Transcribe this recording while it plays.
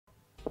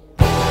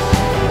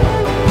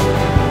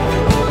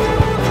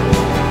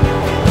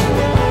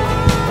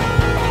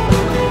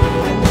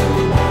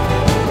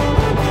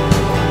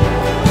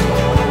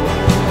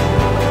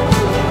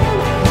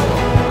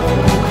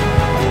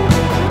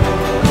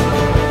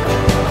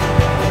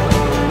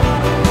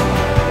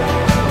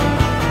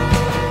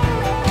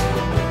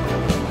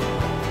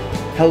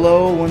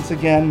Hello, once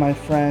again, my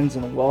friends,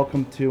 and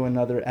welcome to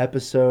another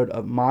episode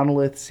of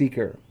Monolith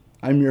Seeker.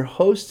 I'm your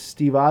host,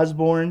 Steve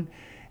Osborne,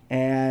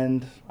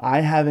 and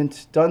I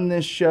haven't done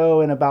this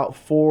show in about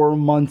 4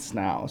 months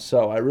now,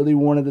 so I really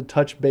wanted to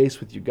touch base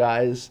with you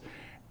guys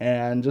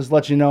and just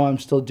let you know I'm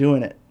still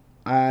doing it.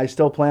 I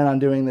still plan on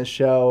doing this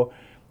show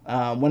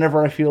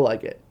whenever I feel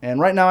like it, and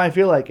right now I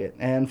feel like it,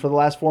 and for the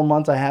last 4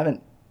 months I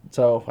haven't,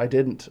 so I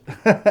didn't.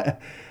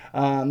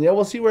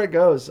 We'll see where it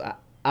goes.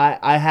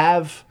 I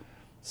have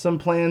some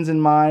plans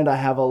in mind. I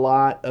have a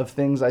lot of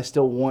things I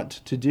still want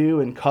to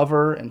do and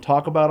cover and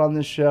talk about on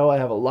this show. I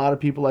have a lot of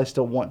people I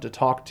still want to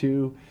talk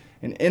to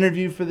and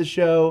interview for the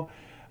show.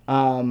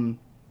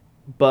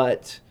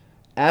 But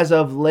as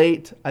of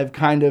late, I've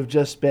kind of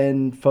just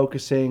been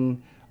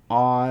focusing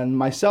on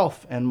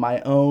myself and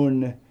my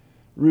own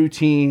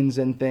routines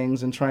and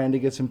things and trying to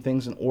get some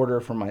things in order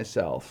for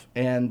myself.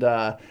 And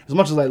as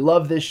much as I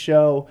love this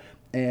show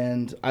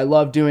and I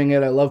love doing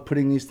it, I love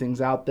putting these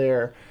things out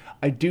there,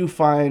 I do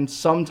find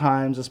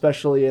sometimes,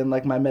 especially in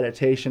like my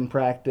meditation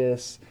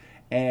practice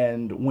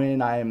and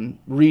when I'm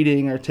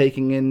reading or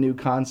taking in new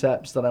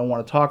concepts that I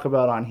want to talk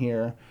about on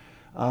here,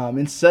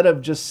 instead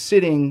of just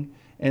sitting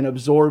and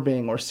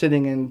absorbing or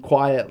sitting in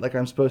quiet like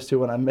I'm supposed to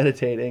when I'm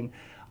meditating,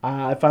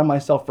 I find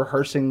myself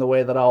rehearsing the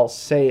way that I'll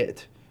say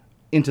it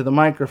into the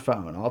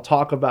microphone. I'll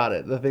talk about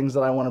it, the things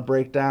that I want to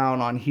break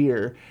down on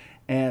here,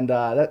 and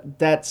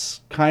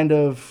that's kind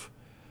of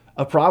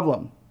a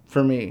problem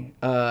for me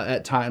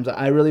at times.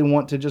 I really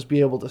want to just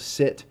be able to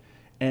sit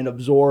and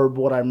absorb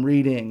what I'm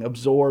reading,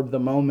 absorb the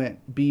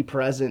moment, be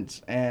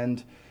present,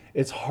 and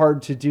it's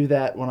hard to do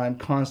that when I'm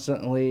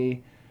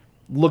constantly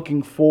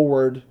looking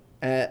forward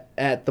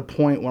at the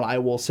point when I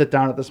will sit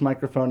down at this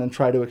microphone and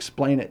try to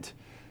explain it.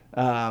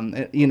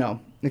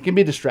 It can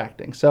be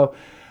distracting. So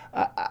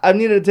I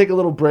needed to take a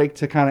little break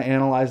to kind of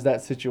analyze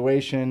that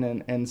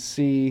situation and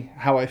see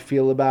how I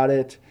feel about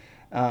it.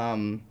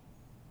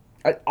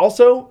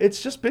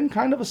 It's just been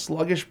kind of a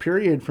sluggish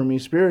period for me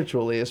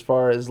spiritually as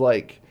far as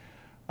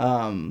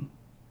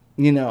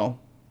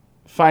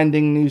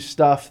finding new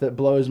stuff that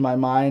blows my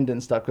mind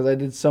and stuff, because I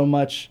did so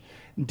much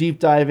deep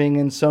diving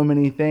in so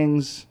many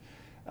things,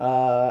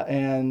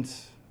 and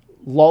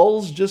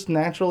lulls just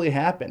naturally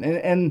happen.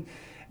 And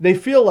they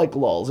feel like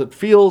lulls. It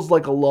feels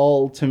like a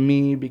lull to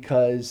me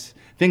because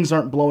things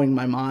aren't blowing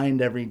my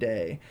mind every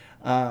day.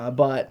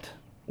 But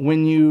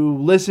when you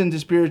listen to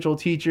spiritual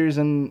teachers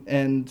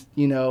and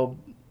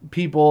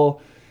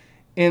people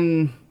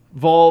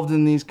involved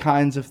in these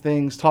kinds of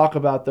things talk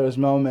about those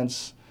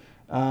moments,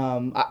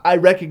 I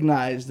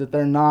recognize that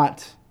they're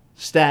not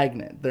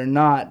stagnant. They're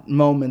not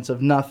moments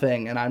of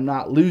nothing, and I'm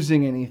not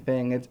losing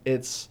anything.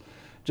 It's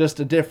just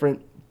a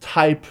different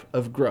type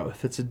of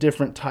growth. It's a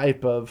different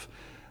type of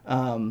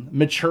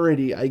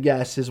maturity, I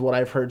guess, is what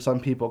I've heard some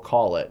people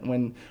call it.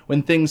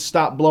 When things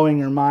stop blowing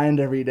your mind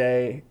every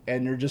day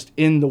and you're just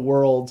in the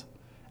world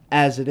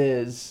as it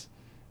is,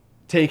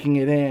 taking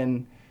it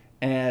in,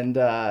 and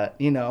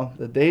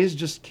the days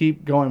just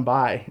keep going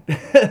by.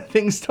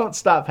 Things don't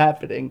stop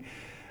happening.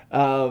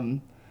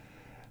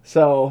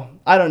 So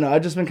I don't know.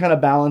 I've just been kind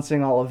of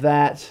balancing all of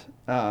that,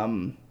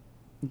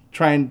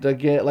 trying to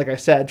get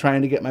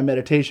my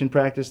meditation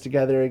practice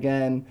together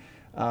again.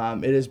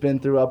 It has been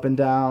through up and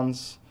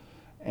downs.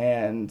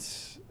 And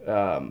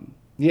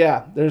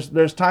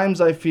there's times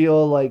I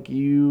feel like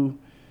you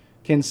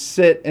can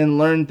sit and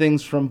learn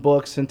things from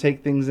books and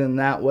take things in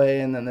that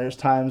way, and then there's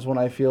times when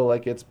I feel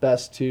like it's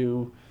best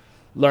to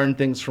learn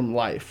things from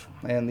life.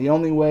 And the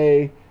only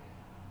way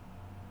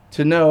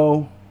to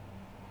know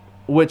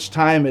which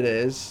time it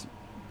is,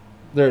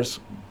 there's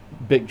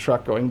a big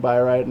truck going by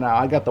right now.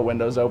 I got the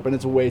windows open.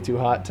 It's way too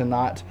hot to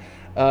not.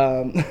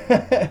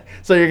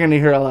 So you're going to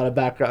hear a lot of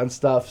background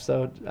stuff.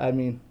 So,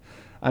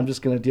 I'm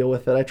just going to deal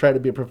with it. I try to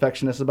be a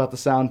perfectionist about the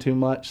sound too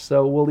much,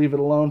 so we'll leave it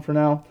alone for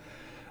now.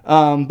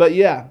 But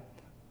yeah,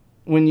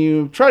 when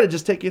you try to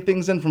just take your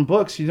things in from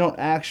books, you don't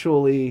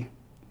actually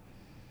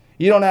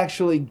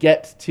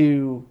get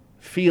to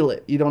feel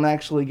it. You don't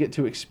actually get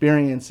to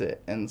experience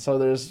it. And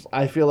so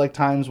I feel like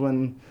times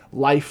when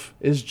life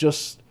is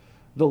just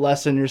the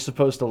lesson you're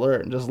supposed to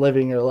learn, just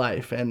living your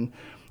life. And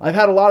I've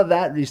had a lot of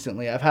that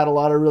recently. I've had a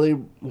lot of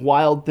really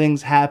wild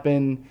things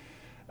happen,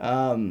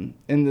 in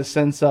the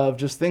sense of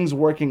just things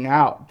working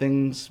out,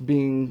 things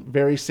being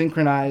very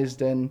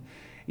synchronized. And,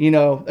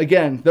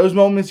 again, those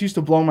moments used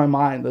to blow my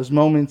mind. Those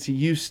moments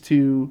used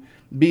to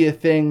be a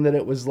thing that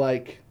it was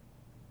like,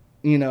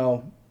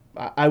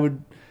 I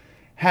would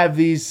have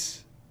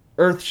these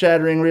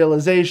earth-shattering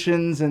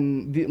realizations,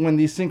 and when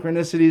these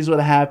synchronicities would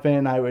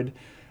happen, I would,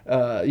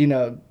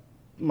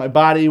 my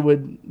body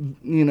would,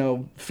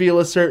 feel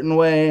a certain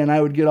way, and I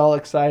would get all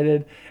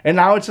excited. And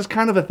now it's just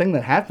kind of a thing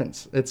that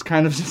happens. It's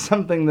kind of just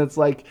something that's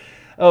like,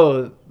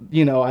 I'm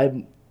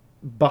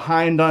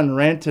behind on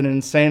rent an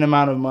insane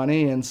amount of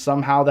money, and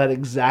somehow that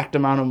exact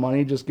amount of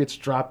money just gets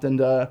dropped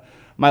into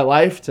my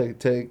life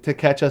to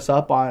catch us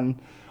up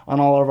on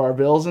all of our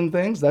bills and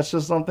things. That's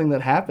just something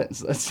that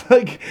happens. That's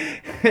like,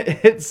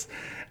 it's,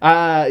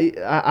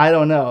 I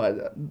don't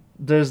know.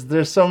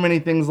 There's so many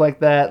things like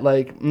that.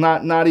 Like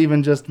not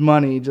even just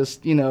money.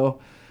 Just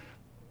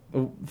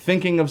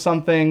thinking of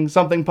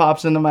something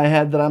pops into my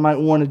head that I might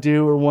want to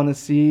do or want to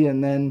see,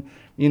 and then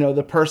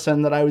the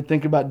person that I would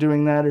think about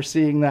doing that or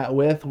seeing that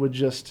with would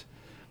just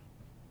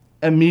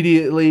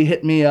immediately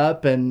hit me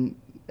up, and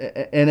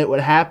it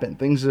would happen.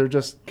 Things are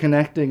just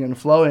connecting and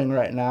flowing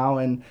right now,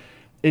 and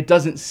it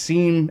doesn't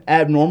seem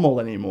abnormal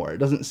anymore. It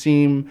doesn't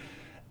seem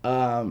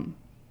as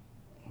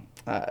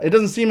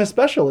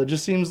special. It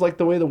just seems like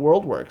the way the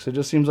world works. It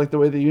just seems like the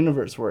way the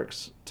universe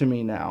works to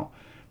me now.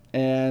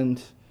 And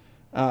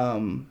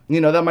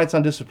that might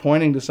sound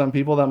disappointing to some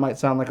people. That might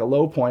sound like a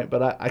low point,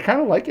 but I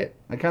kind of like it.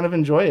 I kind of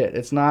enjoy it.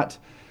 It's not,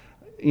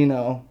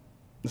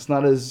 it's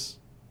not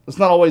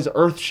always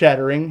earth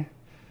shattering.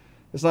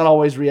 It's not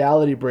always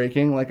reality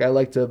breaking like I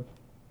like to,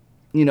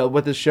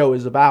 what this show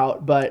is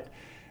about, but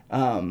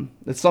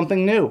it's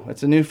something new.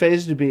 It's a new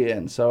phase to be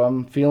in, so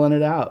I'm feeling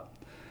it out.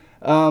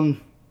 I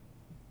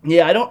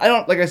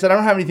don't, like I said, I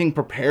don't have anything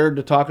prepared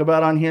to talk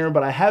about on here,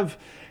 but I have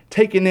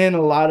taken in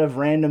a lot of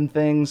random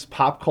things,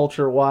 pop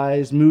culture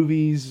wise,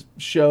 movies,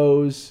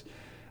 shows,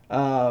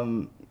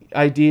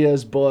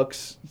 ideas,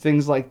 books,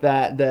 things like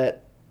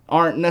that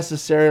aren't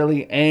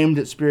necessarily aimed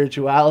at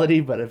spirituality,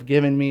 but have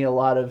given me a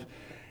lot of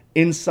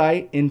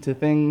insight into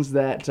things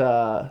that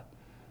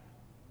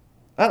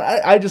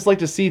I just like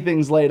to see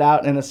things laid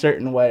out in a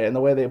certain way and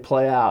the way they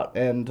play out.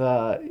 And,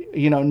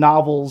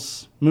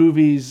 novels,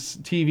 movies,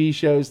 TV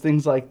shows,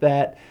 things like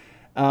that,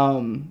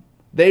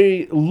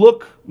 they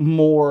look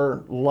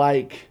more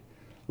like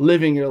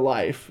living your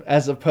life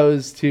as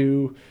opposed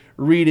to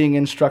reading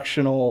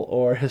instructional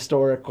or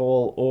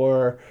historical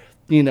or,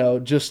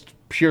 just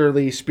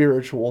purely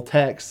spiritual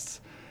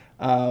texts.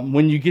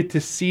 When you get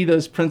to see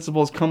those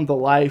principles come to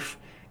life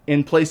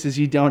in places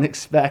you don't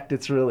expect,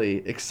 it's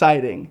really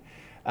exciting.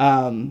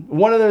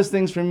 One of those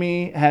things for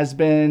me has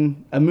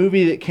been a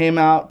movie that came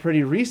out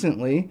pretty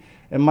recently.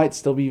 It might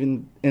still be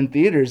even in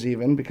theaters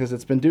even because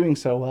it's been doing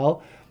so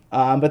well.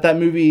 But that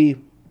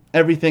movie,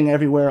 Everything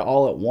Everywhere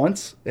All at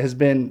Once, has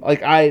been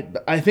like, I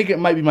think it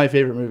might be my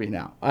favorite movie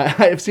now. I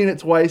have seen it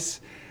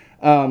twice.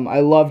 I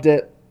loved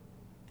it.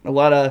 A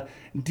lot of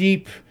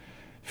deep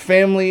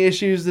family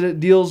issues that it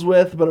deals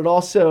with, but it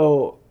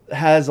also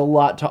has a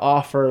lot to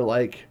offer,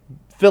 like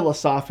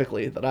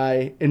philosophically, that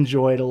I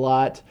enjoyed a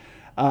lot.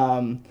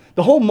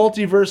 The whole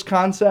multiverse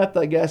concept,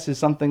 I guess, is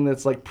something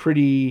that's like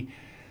pretty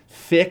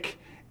thick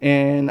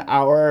in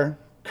our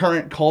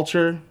current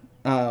culture.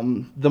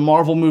 The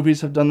Marvel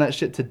movies have done that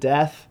shit to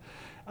death.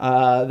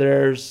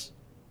 There's,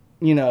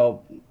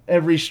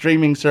 every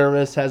streaming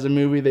service has a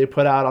movie they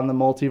put out on the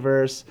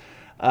multiverse.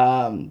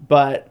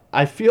 But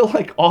I feel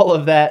like all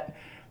of that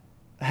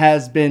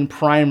has been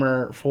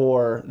primer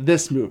for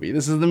this movie.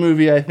 This is the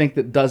movie I think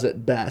that does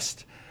it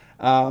best.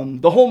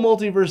 The whole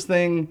multiverse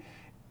thing,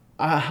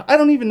 I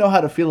don't even know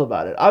how to feel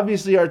about it.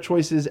 Obviously, our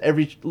choices,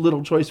 every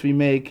little choice we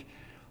make,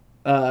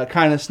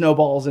 kind of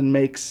snowballs and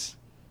makes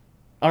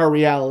our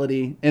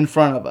reality in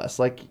front of us.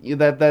 Like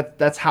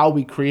that's how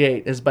we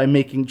create, is by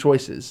making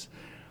choices.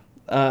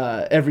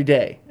 Every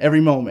day,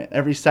 every moment,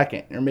 every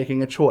second, you're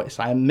making a choice.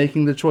 I'm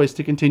making the choice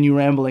to continue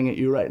rambling at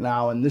you right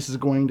now, and this is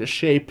going to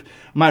shape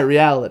my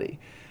reality.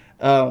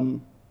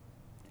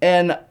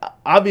 And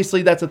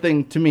obviously, that's a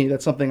thing to me.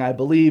 That's something I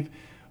believe.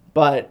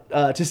 But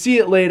to see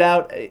it laid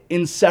out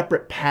in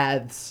separate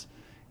paths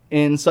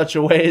in such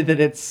a way that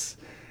it's,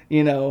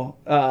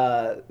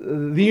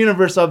 the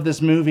universe of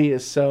this movie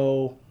is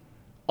so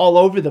all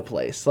over the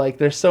place. Like,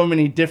 there's so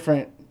many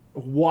different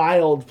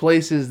wild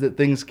places that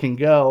things can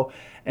go.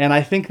 And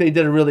I think they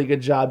did a really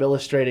good job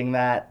illustrating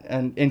that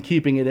and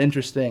keeping it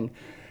interesting.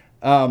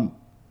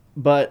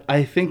 But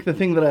I think the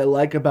thing that I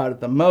like about it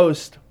the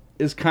most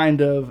is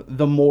kind of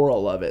the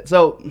moral of it.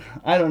 So,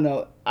 I don't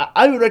know.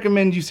 I would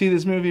recommend you see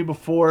this movie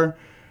before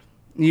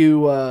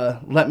you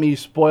let me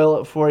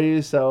spoil it for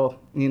you. So,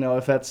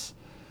 if that's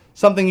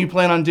something you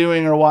plan on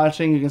doing or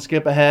watching, you can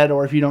skip ahead.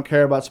 Or if you don't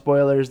care about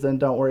spoilers, then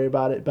don't worry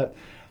about it. But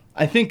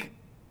I think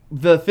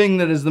the thing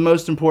that is the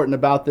most important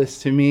about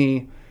this to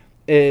me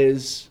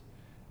is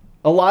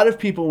a lot of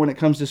people, when it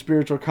comes to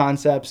spiritual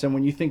concepts and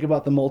when you think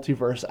about the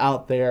multiverse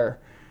out there,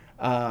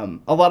 a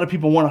lot of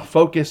people want to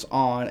focus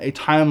on a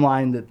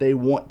timeline that they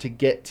want to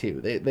get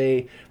to.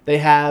 They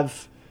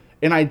have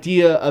an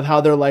idea of how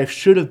their life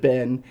should have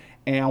been,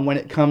 and when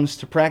it comes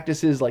to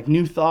practices like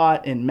New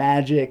Thought and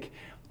magic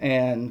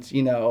and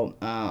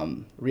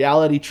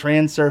reality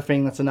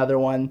transurfing, that's another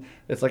one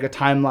that's like a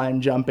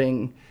timeline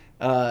jumping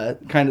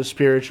kind of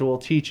spiritual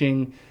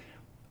teaching.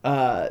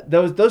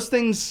 Those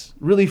things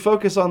really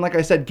focus on, like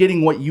I said,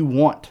 getting what you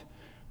want.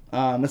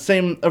 The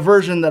same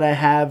aversion that I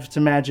have to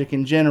magic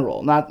in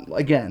general. Not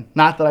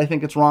that I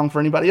think it's wrong for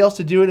anybody else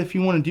to do it. If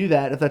you want to do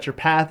that, if that's your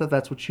path, if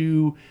that's what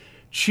you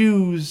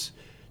choose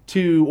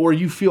to, or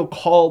you feel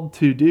called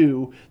to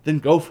do, then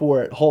go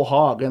for it whole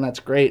hog, and that's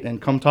great. And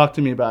come talk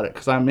to me about it,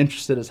 because I'm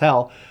interested as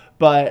hell.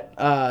 But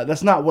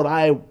that's not what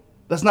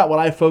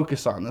I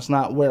focus on. That's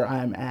not where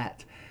I'm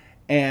at.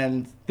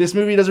 And this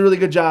movie does a really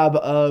good job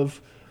of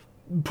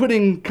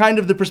putting kind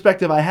of the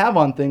perspective I have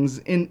on things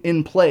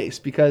in place,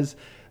 because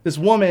this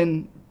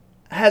woman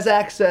has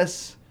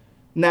access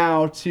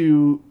now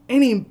to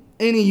any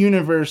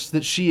universe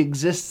that she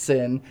exists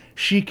in.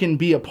 She can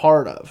be a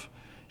part of.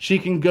 She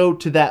can go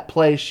to that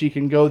place. She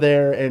can go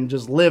there and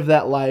just live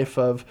that life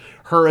of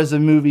her as a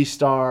movie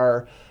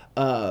star,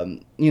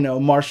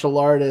 martial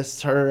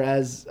artist, her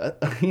as,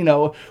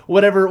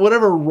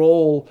 whatever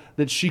role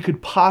that she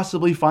could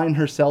possibly find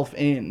herself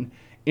in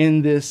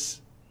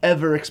this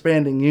ever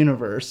expanding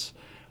universe.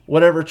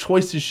 Whatever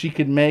choices she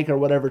could make, or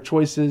whatever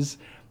choices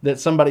that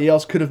somebody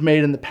else could have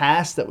made in the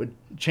past that would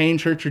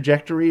change her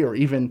trajectory or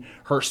even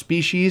her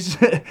species,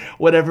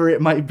 whatever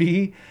it might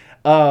be.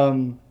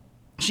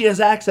 She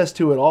has access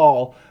to it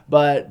all,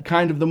 but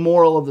kind of the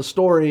moral of the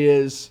story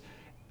is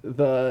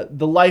the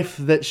life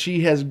that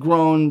she has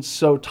grown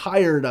so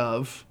tired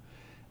of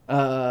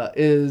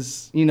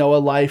is, a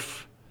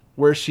life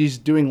where she's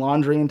doing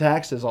laundry and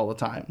taxes all the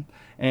time.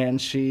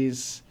 And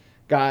she's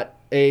got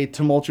a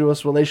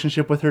tumultuous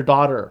relationship with her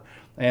daughter,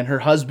 and her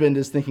husband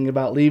is thinking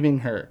about leaving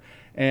her,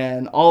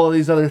 and all of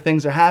these other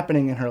things are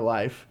happening in her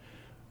life.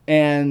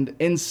 And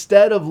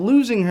instead of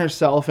losing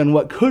herself in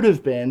what could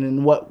have been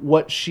and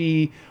what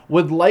she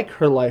would like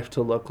her life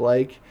to look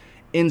like,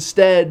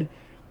 instead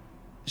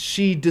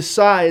she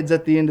decides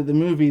at the end of the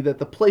movie that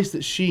the place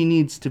that she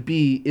needs to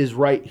be is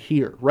right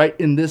here, right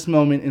in this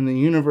moment in the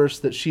universe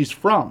that she's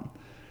from.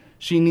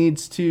 She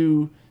needs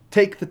to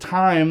take the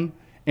time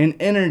and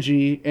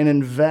energy and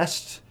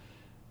invest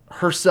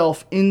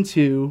herself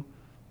into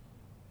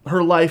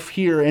her life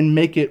here and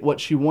make it what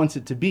she wants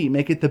it to be,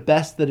 make it the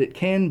best that it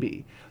can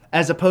be,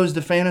 as opposed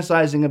to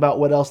fantasizing about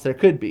what else there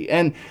could be.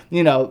 And,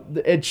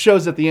 it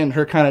shows at the end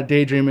her kind of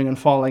daydreaming and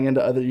falling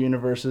into other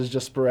universes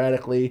just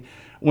sporadically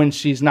when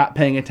she's not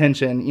paying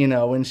attention,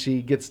 when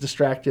she gets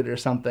distracted or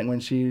something, when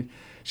she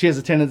has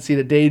a tendency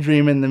to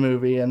daydream in the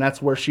movie, and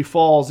that's where she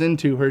falls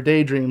into her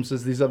daydreams,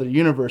 is these other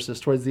universes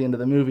towards the end of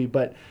the movie.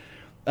 But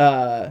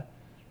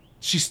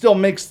she still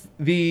makes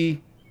the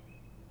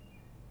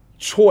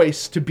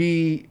choice to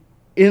be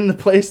in the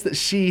place that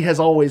she has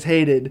always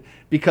hated,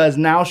 because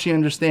now she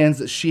understands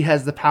that she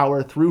has the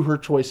power through her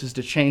choices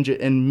to change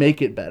it and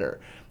make it better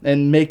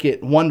and make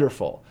it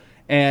wonderful,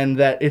 and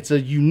that it's a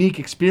unique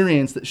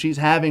experience that she's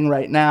having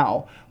right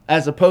now,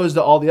 as opposed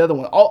to all the other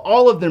ones.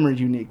 All of them are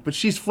unique, but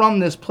she's from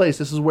this place.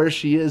 This is where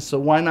she is, so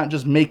why not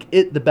just make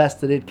it the best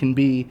that it can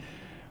be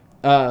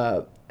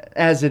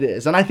as it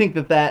is? And I think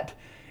that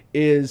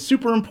is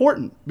super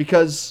important,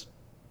 because,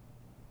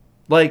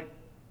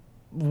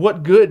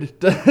 what good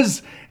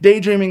does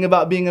daydreaming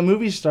about being a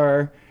movie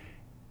star,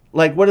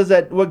 what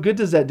good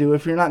does that do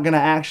if you're not going to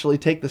actually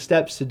take the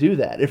steps to do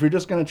that? If you're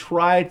just going to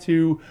try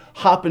to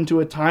hop into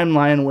a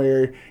timeline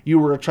where you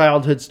were a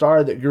childhood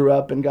star that grew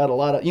up and got a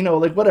lot of,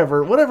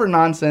 whatever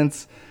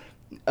nonsense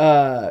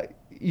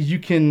you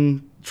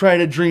can try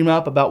to dream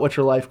up about what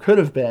your life could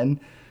have been,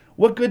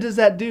 what good does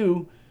that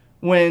do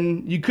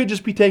when you could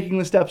just be taking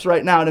the steps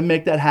right now to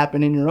make that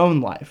happen in your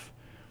own life?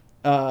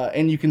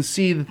 And you can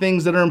see the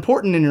things that are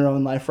important in your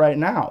own life right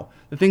now,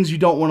 the things you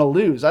don't want to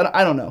lose.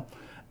 I don't know.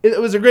 It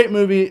was a great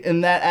movie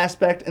in that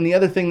aspect. And the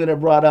other thing that it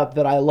brought up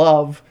that I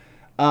love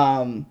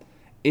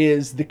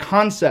is the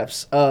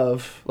concepts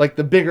of,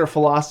 the bigger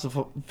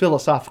philosophical,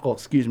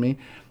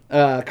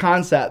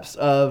 concepts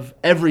of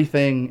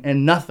everything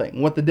and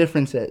nothing, what the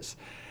difference is.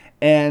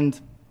 And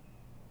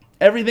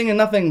everything and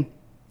nothing,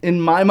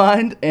 in my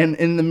mind, and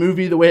in the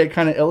movie, the way it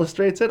kind of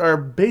illustrates it, are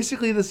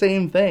basically the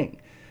same thing.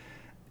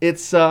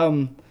 It's,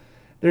 again,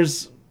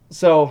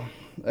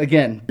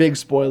 big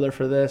spoiler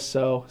for this,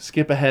 so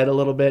skip ahead a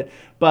little bit.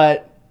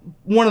 But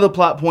one of the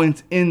plot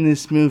points in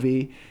this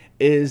movie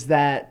is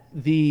that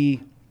the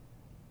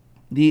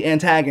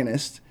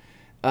antagonist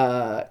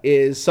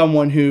is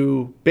someone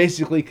who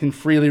basically can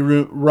freely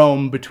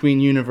roam between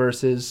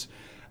universes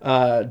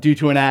due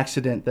to an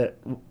accident that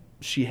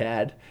she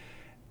had.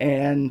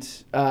 And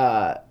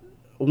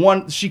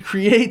she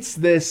creates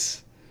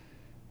this...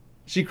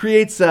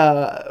 it's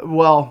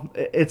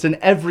an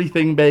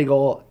everything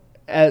bagel.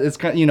 It's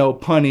kind of,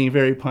 punny,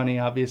 very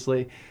punny,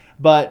 obviously.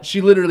 But she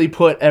literally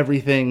put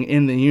everything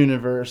in the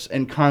universe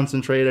and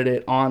concentrated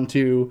it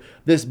onto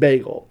this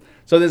bagel.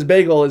 So this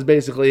bagel is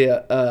basically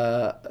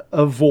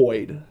a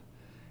void.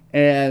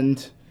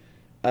 And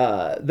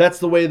that's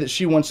the way that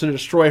she wants to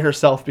destroy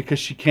herself, because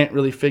she can't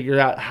really figure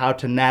out how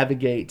to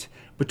navigate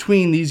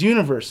between these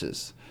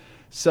universes.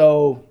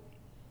 So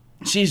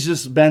she's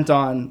just bent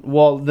on,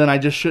 well, then I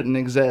just shouldn't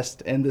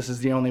exist, and this is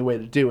the only way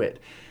to do it.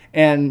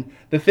 And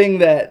the thing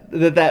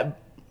that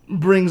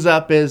brings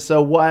up is,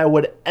 so why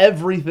would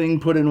everything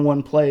put in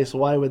one place,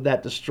 why would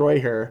that destroy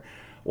her?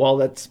 Well,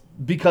 that's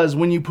because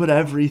when you put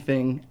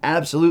everything,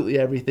 absolutely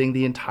everything,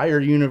 the entire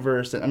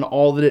universe and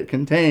all that it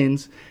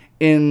contains,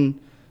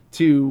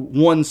 into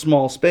one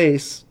small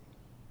space,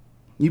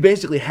 you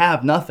basically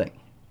have nothing,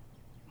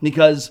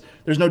 because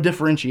there's no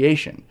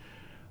differentiation.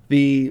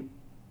 The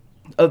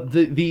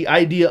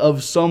idea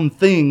of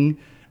something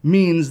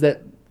means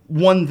that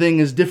one thing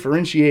is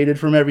differentiated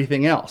from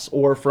everything else,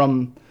 or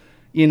from,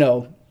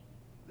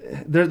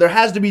 there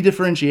has to be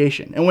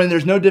differentiation. And when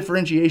there's no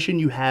differentiation,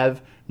 you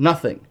have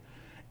nothing.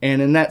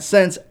 And in that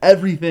sense,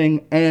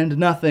 everything and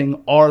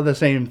nothing are the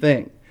same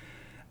thing.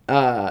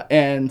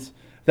 And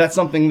that's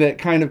something that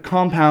kind of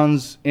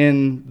compounds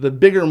in the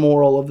bigger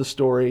moral of the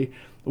story,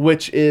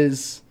 which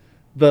is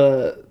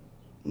the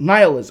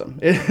nihilism.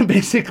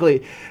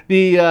 Basically,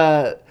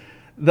 the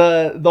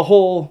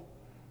whole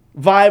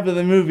vibe of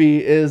the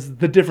movie is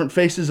the different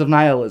faces of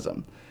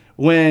nihilism.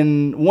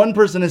 When one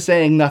person is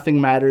saying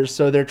nothing matters,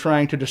 so they're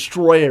trying to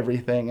destroy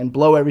everything and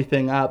blow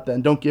everything up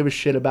and don't give a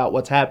shit about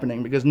what's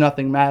happening because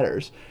nothing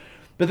matters.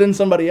 But then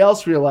somebody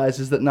else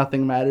realizes that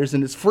nothing matters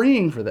and it's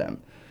freeing for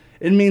them.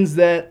 It means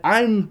that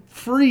I'm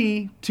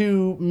free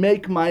to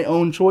make my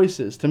own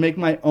choices, to make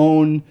my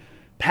own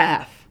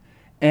path.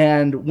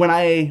 And when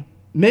I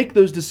make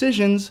those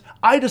decisions,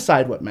 I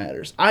decide what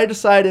matters. I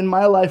decide in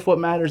my life what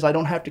matters. I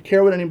don't have to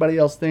care what anybody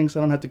else thinks. I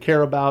don't have to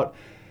care about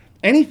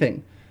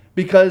anything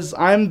because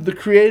I'm the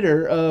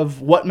creator of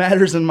what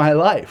matters in my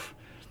life.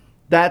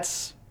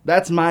 That's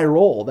my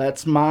role.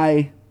 That's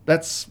my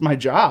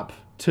job.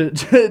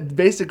 To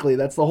basically,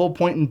 that's the whole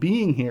point in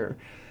being here,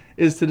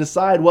 is to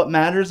decide what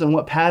matters and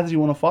what paths you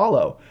want to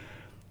follow.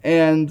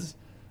 And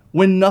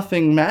when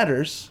nothing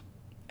matters,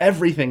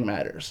 everything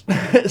matters.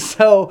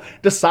 So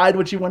decide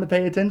what you want to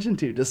pay attention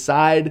to.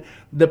 Decide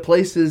the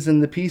places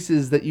and the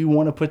pieces that you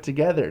want to put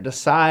together.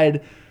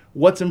 Decide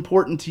what's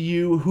important to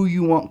you, who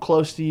you want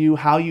close to you,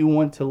 how you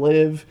want to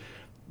live.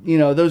 You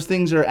know, those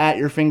things are at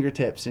your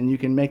fingertips and you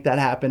can make that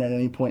happen at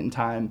any point in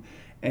time.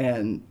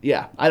 And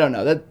yeah, I don't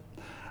know. That,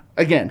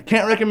 again,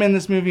 can't recommend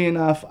this movie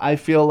enough. I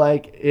feel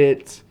like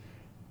it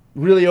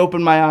really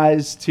opened my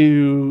eyes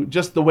to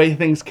just the way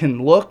things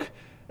can look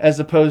as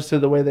opposed to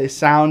the way they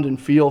sound and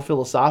feel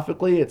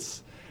philosophically.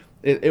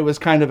 It was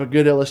kind of a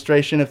good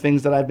illustration of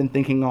things that I've been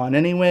thinking on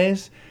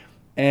anyways.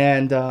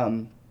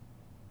 And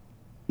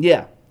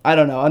yeah, I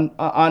don't know.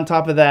 On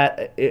top of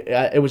that,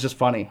 it was just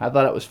funny. I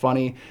thought it was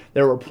funny.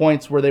 There were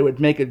points where they would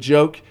make a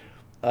joke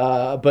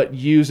but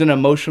use an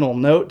emotional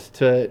note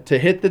to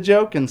hit the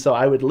joke. And so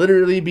I would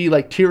literally be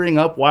like tearing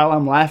up while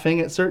I'm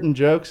laughing at certain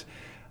jokes.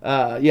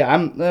 Maybe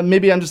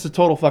I'm just a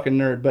total fucking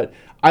nerd, but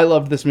I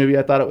loved this movie.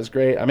 I thought it was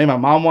great. I made my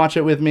mom watch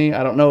it with me.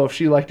 I don't know if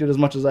she liked it as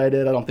much as I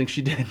did. I don't think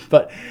she did,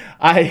 but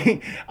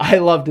I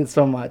loved it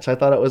so much. I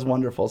thought it was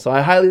wonderful. So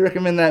I highly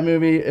recommend that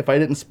movie if I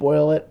didn't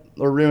spoil it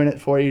or ruin it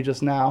for you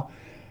just now.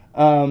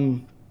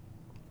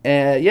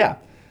 Yeah.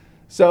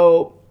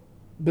 So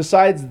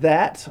besides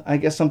that, I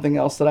guess something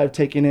else that I've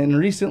taken in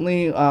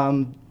recently,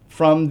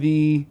 from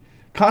the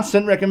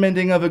constant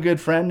recommending of a good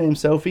friend named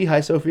Sophie. Hi,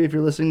 Sophie, if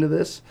you're listening to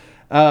this.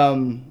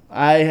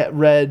 I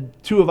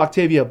read 2 of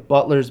Octavia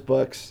Butler's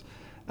books,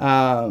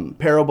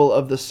 Parable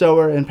of the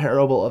Sower and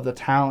Parable of the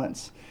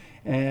Talents,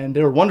 and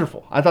they were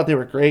wonderful. I thought they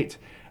were great.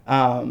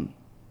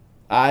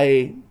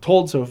 I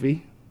told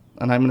Sophie,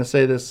 and I'm going to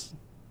say this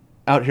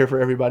out here for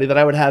everybody, that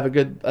I would have a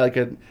good,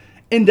 an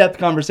in-depth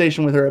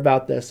conversation with her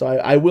about this. So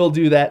I will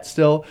do that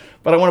still,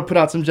 but I want to put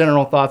out some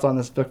general thoughts on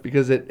this book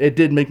because it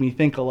did make me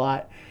think a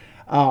lot.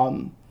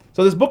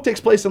 So this book takes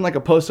place in like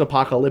a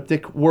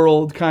post-apocalyptic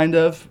world, kind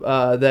of,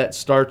 that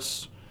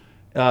starts,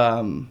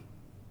 well,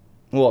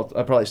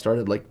 I probably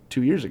started like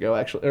 2 years ago,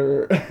 actually,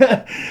 or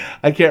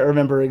I can't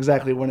remember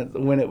exactly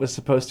when it was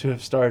supposed to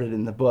have started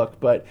in the book,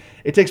 but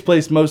it takes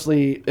place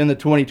mostly in the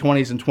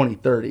 2020s and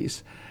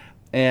 2030s.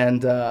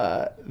 And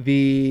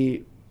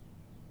the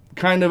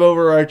kind of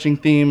overarching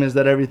theme is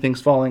that everything's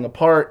falling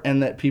apart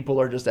and that people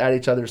are just at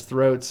each other's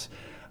throats.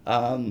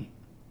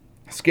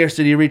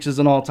 Scarcity reaches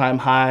an all-time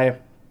high,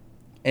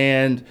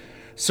 and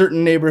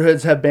certain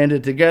neighborhoods have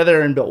banded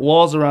together and built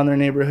walls around their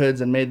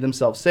neighborhoods and made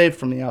themselves safe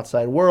from the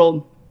outside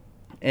world.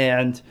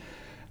 And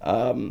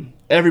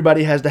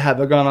everybody has to have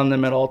a gun on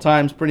them at all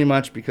times, pretty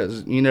much,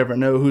 because you never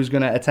know who's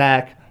going to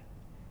attack.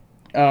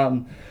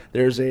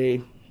 There's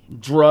a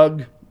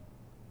drug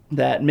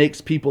that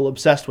makes people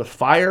obsessed with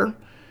fire,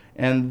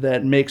 and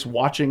that makes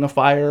watching a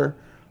fire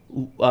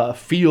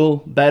feel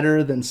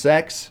better than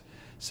sex.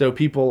 So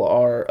people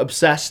are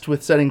obsessed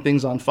with setting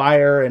things on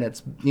fire, and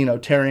it's,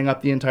 tearing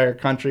up the entire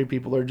country.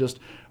 People are just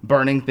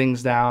burning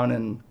things down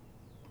and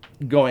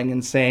going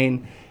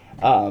insane.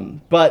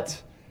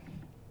 But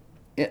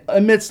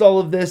amidst all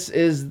of this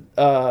is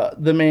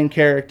the main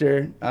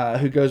character,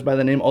 who goes by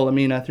the name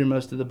Olamina through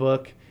most of the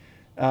book,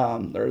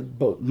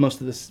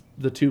 most of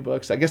the 2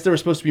 books. I guess there were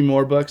supposed to be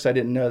more books. I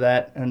didn't know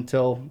that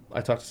until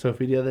I talked to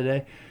Sophie the other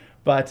day.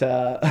 But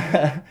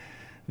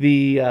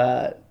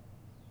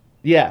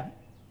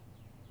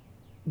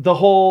the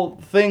whole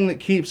thing that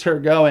keeps her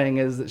going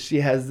is that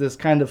she has this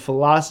kind of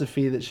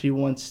philosophy that she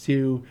wants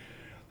to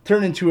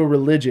turn into a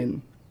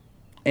religion.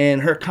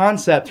 And her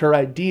concept, her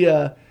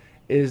idea,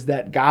 is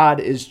that God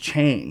is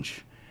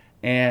change.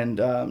 And,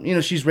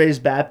 she's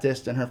raised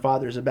Baptist, and her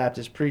father's a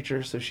Baptist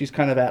preacher, so she's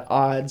kind of at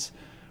odds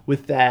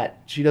with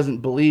that. She doesn't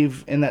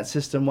believe in that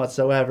system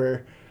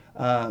whatsoever.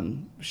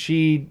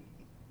 She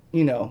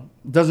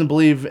doesn't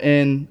believe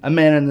in a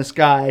man in the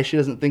sky. She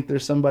doesn't think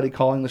there's somebody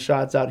calling the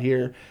shots out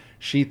here.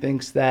 She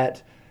thinks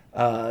that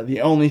the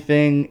only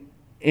thing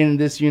in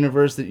this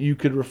universe that you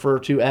could refer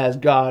to as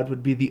God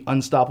would be the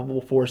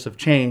unstoppable force of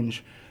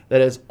change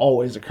that is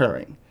always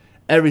occurring.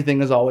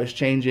 Everything is always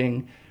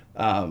changing.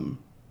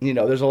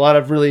 There's a lot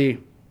of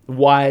really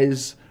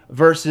wise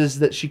verses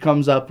that she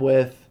comes up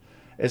with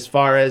as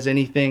far as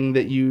anything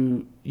that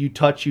you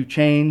touch, you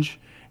change,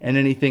 and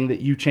anything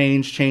that you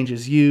change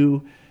changes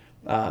you.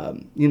 A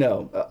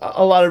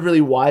lot of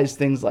really wise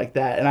things like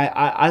that. And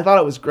I thought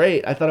it was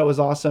great. I thought it was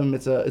awesome.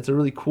 It's a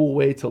really cool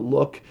way to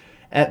look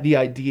at the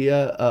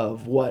idea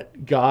of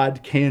what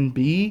God can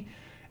be.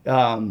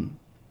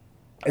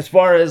 As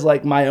far as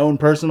like my own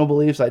personal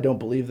beliefs, I don't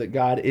believe that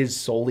God is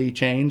solely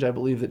change. I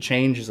believe that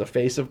change is a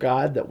face of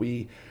God that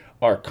we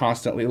are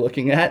constantly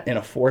looking at, and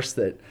a force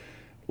that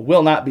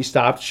will not be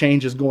stopped.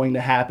 Change is going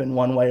to happen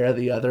one way or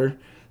the other.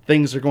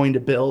 Things are going to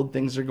build,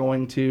 things are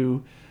going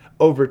to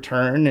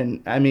overturn.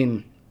 And I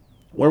mean,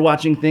 we're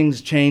watching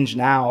things change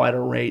now at a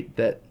rate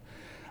that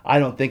I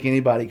don't think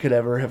anybody could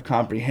ever have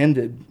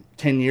comprehended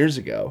 10 years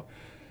ago.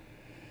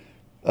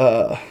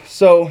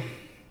 So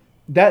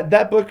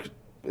that book,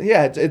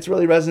 yeah, it's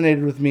really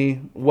resonated with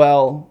me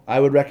well. I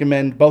would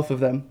recommend both of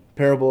them,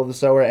 Parable of the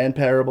Sower and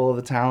Parable of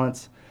the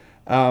Talents.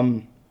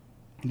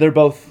 They're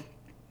both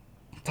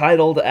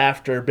titled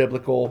after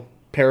biblical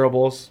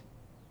parables.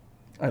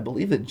 I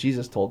believe that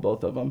Jesus told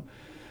both of them.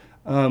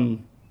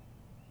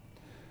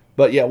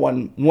 But yeah,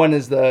 one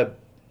is the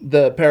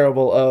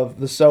parable of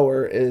the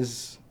sower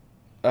is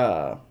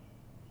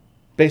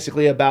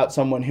basically about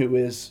someone who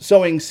is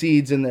sowing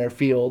seeds in their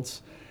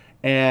fields,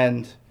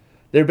 and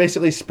they're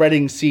basically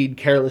spreading seed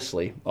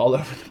carelessly all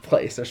over the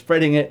place. They're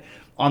spreading it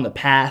on the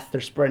path. They're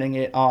spreading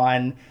it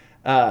on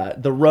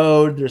the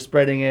road. They're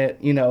spreading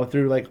it,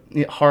 through like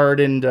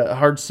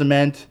hard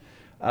cement,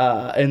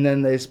 and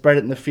then they spread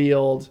it in the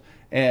field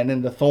and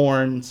in the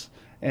thorns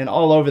and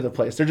all over the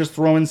place. They're just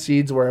throwing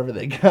seeds wherever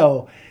they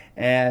go.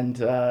 And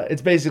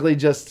it's basically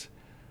just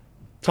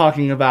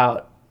talking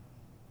about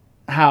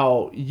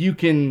how you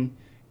can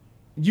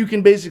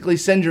basically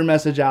send your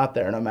message out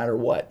there no matter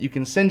what. You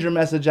can send your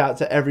message out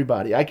to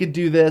everybody. I could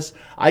do this.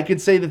 I could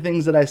say the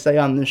things that I say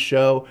on this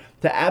show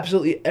to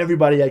absolutely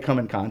everybody I come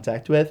in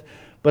contact with.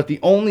 But the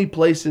only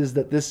places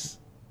that this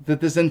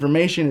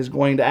information is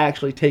going to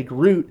actually take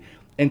root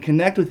and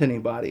connect with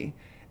anybody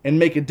and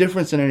make a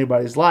difference in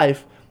anybody's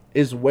life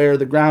is where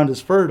the ground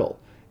is fertile,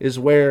 is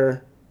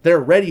where they're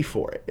ready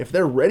for it. If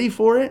they're ready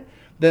for it,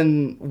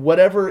 then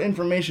whatever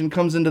information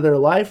comes into their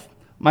life,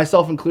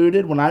 myself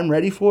included, when I'm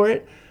ready for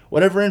it,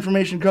 whatever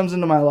information comes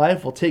into my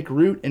life will take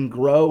root and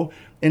grow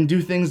and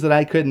do things that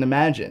I couldn't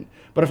imagine.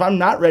 But if I'm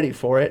not ready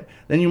for it,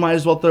 then you might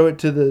as well throw it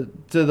to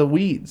the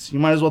weeds. You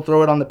might as well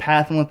throw it on the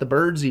path and let the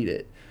birds eat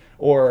it.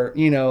 Or,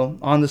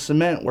 on the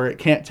cement where it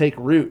can't take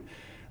root.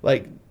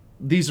 Like,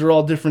 these are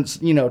all different,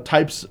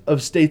 types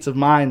of states of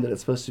mind that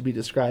it's supposed to be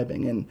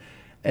describing.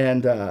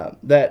 And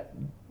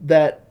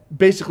that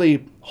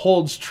basically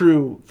holds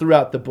true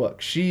throughout the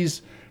book.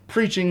 She's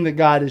preaching that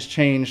God has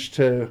changed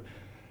to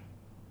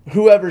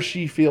whoever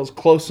she feels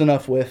close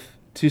enough with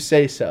to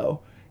say so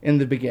in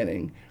the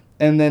beginning.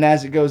 And then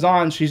as it goes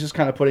on, she's just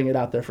kind of putting it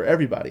out there for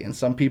everybody. And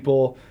some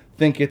people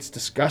think it's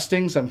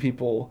disgusting. Some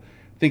people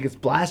think it's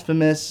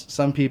blasphemous.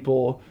 Some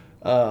people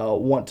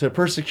want to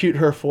persecute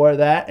her for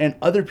that. And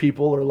other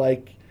people are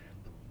like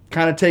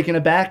kind of taken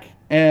aback.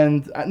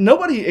 And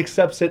nobody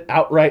accepts it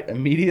outright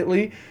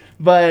immediately,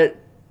 but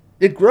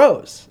it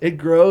grows. It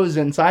grows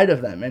inside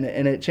of them, and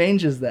it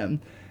changes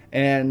them.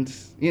 And,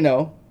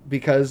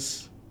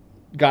 because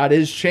God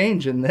is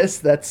change in this,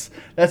 that's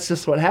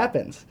just what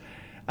happens.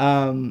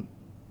 And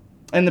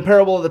the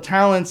parable of the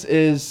talents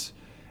is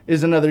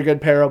another good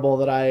parable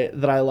that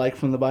I like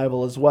from the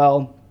Bible as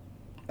well.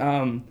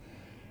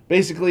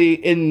 Basically,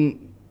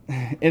 in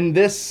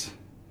this,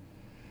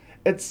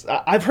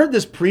 I've heard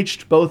this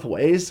preached both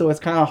ways, so it's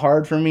kind of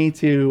hard for me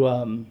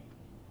to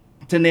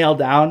nail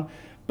down.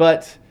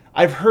 But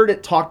I've heard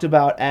it talked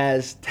about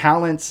as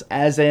talents,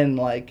 as in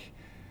like,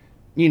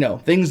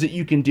 things that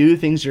you can do,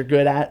 things you're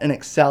good at and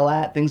excel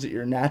at, things that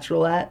you're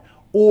natural at,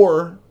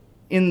 or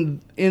in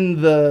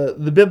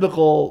the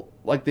biblical,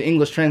 like the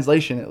English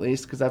translation at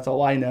least, because that's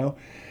all I know,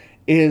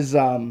 is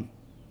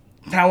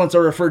talents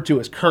are referred to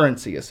as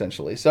currency,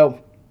 essentially.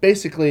 So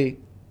basically,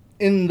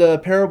 in the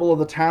parable of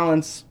the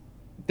talents,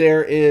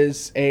 this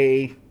is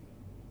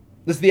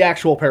the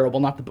actual parable,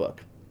 not the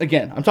book.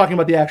 Again, I'm talking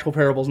about the actual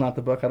parables, not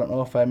the book. I don't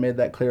know if I made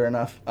that clear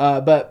enough.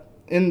 But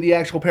in the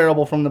actual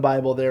parable from the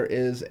Bible, there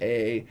is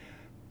either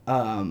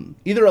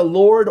a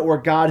Lord or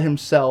God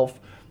himself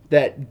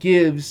that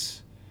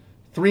gives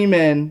 3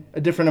 men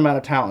a different amount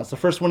of talents. The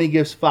first one he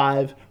gives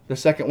 5, the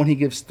second one he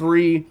gives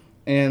 3,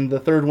 and the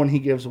third one he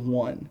gives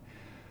 1.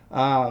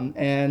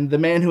 And the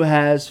man who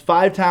has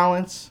 5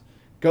 talents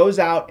goes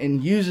out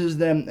and uses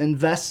them,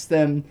 invests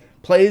them,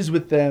 plays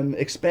with them,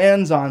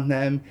 expands on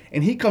them,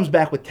 and he comes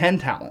back with 10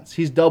 talents.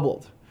 He's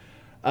doubled.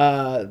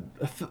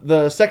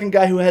 The second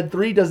guy who had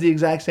 3 does the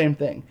exact same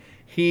thing.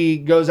 He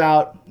goes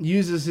out,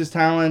 uses his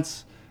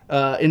talents,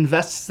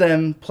 invests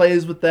them,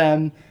 plays with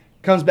them,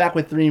 comes back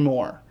with 3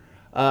 more.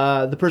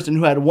 The person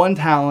who had one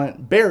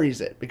talent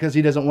buries it because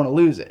he doesn't want to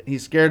lose it.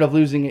 He's scared of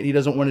losing it. He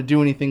doesn't want to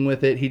do anything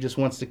with it. He just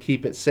wants to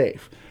keep it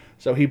safe.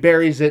 So he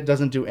buries it,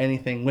 doesn't do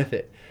anything with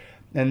it.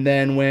 And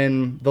then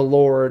when the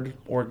Lord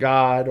or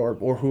God or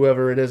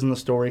whoever it is in the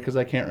story, because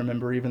I can't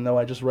remember, even though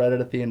I just read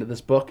it at the end of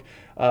this book,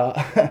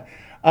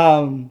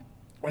 when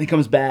he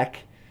comes back,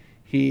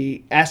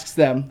 he asks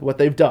them what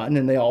they've done,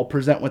 and they all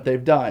present what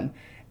they've done.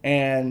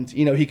 And,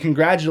 he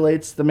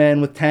congratulates the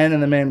man with 10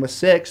 and the man with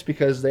 6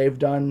 because they've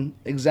done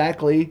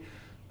exactly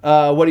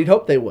what he'd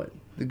hoped they would.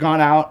 They've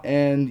gone out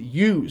and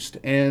used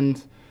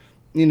and,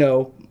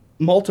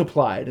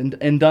 multiplied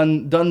and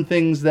done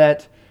things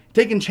that,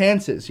 taken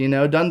chances,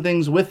 done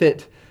things with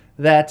it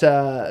that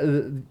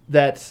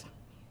that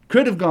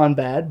could have gone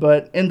bad,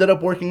 but ended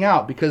up working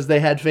out because they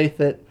had faith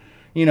that,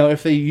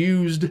 if they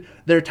used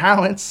their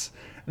talents,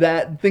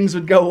 that things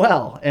would go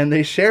well, and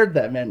they shared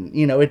them, and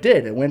it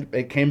did.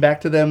 It came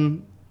back to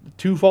them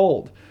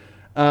twofold.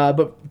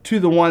 But to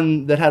the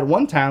one that had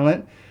one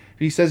talent,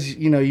 he says,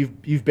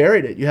 you've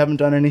buried it. You haven't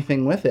done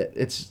anything with it.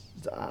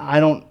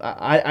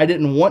 I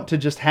didn't want to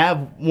just have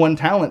one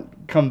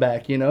talent come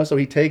back, So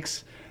he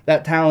takes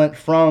that talent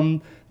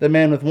from the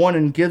man with 1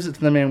 and gives it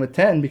to the man with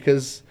 10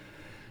 because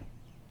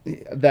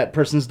that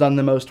person's done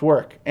the most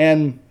work.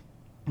 And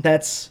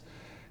that's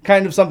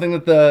kind of something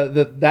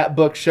that that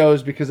book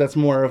shows, because that's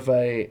more of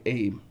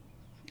a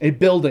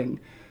building.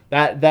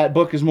 That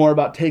book is more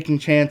about taking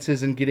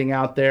chances and getting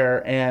out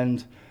there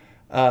and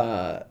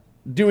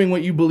doing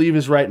what you believe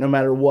is right no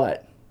matter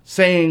what,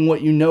 saying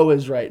what you know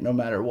is right no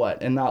matter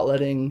what, and not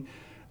letting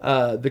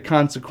the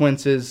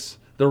consequences,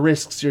 the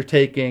risks you're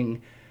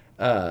taking,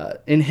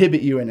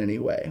 inhibit you in any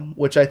way,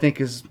 which I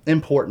think is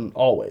important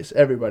always.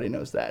 Everybody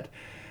knows that.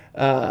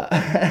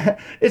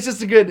 It's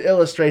just a good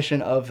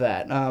illustration of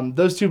that.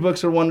 Those 2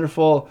 books are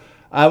wonderful.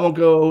 I won't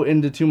go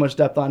into too much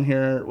depth on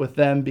here with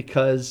them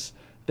because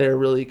they're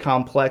really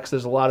complex.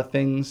 There's a lot of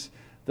things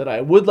that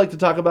I would like to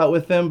talk about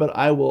with them, but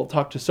I will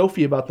talk to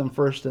Sophie about them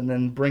first and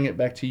then bring it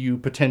back to you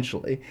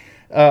potentially.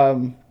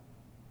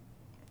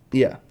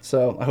 Yeah,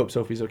 so I hope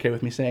Sophie's okay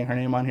with me saying her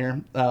name on here.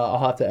 I'll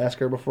have to ask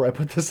her before I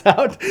put this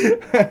out.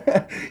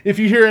 If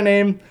you hear a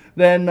name,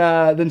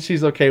 then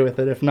she's okay with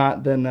it. If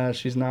not, then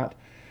she's not.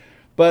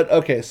 But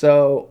okay,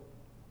 so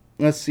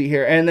let's see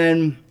here. And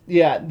then,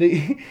 yeah,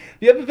 the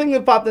other thing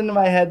that popped into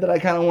my head that I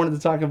kind of wanted to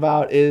talk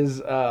about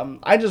is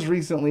I just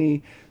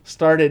recently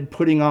started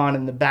putting on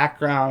in the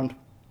background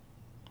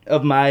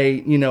of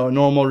my,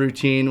 normal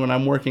routine when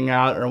I'm working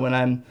out or when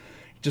I'm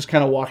just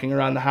kind of walking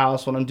around the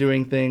house, when I'm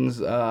doing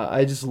things.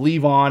 I just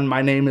leave on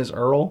My Name is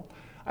Earl.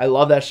 I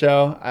love that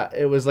show.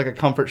 It was like a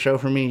comfort show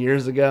for me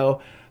years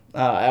ago.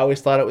 I always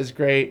thought it was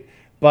great.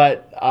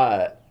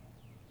 But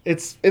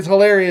it's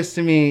hilarious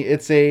to me.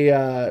 It's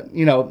a,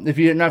 if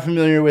you're not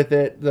familiar with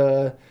it,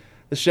 the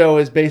show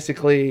is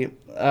basically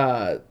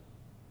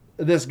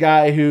this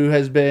guy who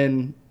has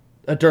been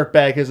a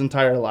dirtbag his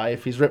entire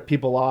life. He's ripped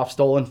people off,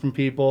 stolen from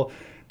people,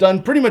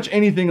 done pretty much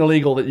anything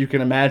illegal that you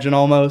can imagine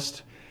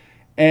almost.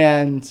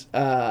 And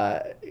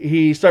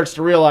he starts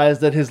to realize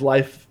that his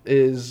life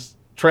is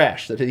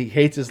trash, that he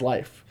hates his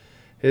life.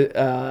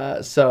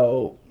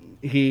 So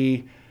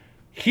he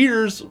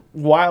hears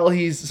while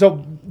he's...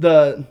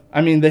 the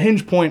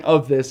hinge point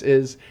of this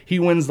is he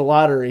wins the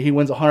lottery. He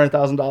wins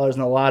 $100,000 in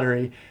the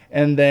lottery.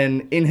 And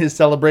then in his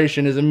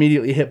celebration is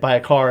immediately hit by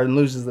a car and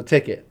loses the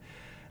ticket.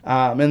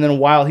 And then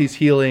while he's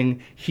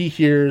healing, he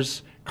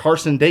hears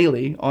Carson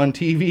Daly on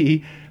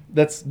TV...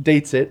 that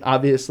dates it,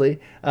 obviously.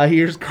 He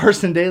hears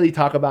Carson Daly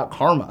talk about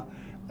karma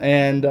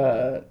and,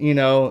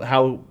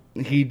 how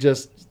he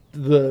just,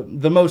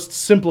 the most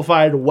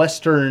simplified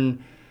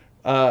Western,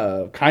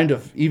 kind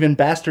of even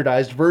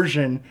bastardized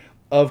version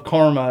of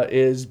karma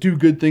is do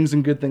good things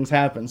and good things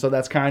happen. So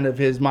that's kind of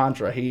his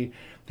mantra. He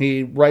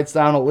writes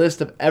down a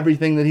list of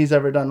everything that he's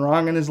ever done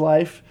wrong in his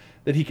life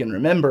that he can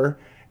remember,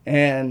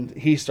 and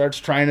he starts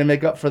trying to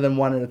make up for them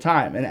one at a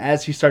time. And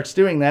as he starts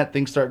doing that,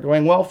 things start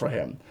going well for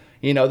him.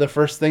 The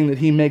first thing that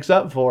he makes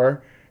up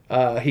for,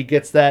 he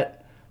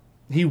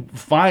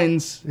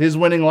finds his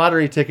winning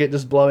lottery ticket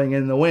just blowing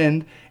in the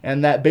wind,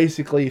 and that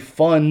basically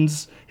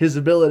funds his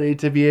ability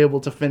to be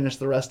able to finish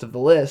the rest of the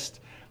list.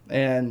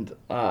 And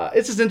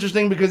it's just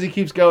interesting because he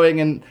keeps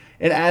going, and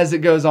as it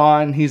goes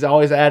on, he's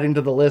always adding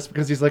to the list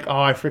because he's like,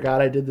 oh, I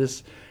forgot I did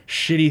this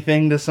shitty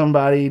thing to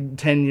somebody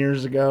 10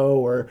 years ago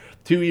or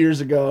 2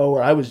 years ago,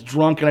 or I was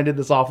drunk and I did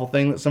this awful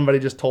thing that somebody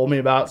just told me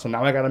about, so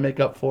now I got to make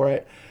up for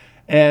it.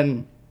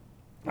 And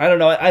I don't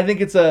know. I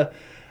think it's I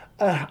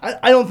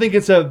don't think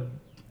it's a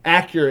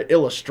accurate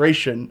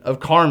illustration of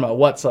karma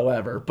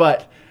whatsoever,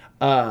 but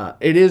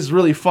it is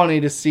really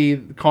funny to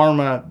see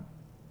karma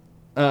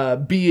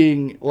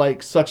being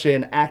like such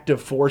an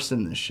active force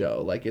in this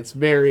show. Like, it's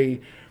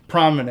very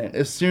prominent.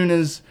 As soon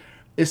as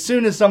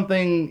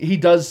something he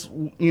does,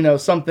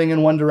 something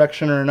in one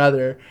direction or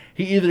another,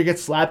 he either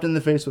gets slapped in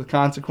the face with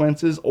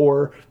consequences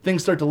or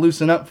things start to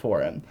loosen up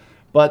for him.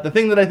 But the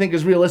thing that I think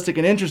is realistic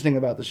and interesting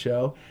about the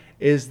show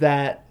is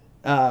that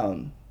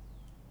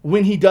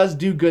when he does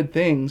do good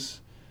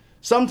things,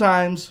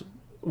 sometimes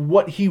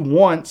what he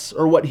wants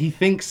or what he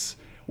thinks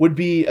would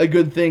be a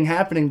good thing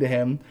happening to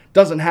him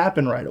doesn't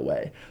happen right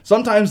away.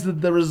 Sometimes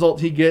the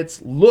result he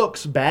gets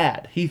looks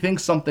bad. He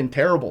thinks something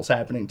terrible is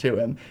happening to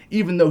him,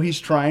 even though he's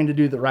trying to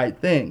do the right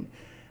thing.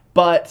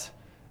 But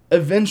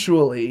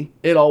eventually,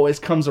 it always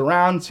comes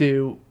around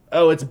to,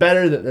 oh, it's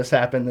better that this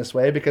happened this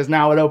way, because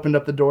now it opened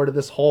up the door to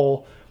this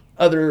whole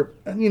other,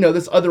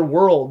 this other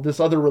world, this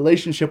other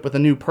relationship with a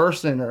new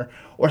person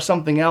or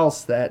something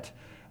else that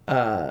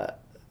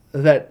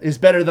is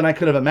better than I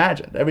could have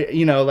imagined.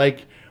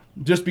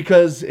 Just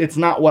because it's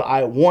not what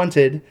I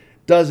wanted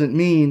doesn't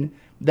mean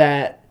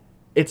that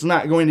it's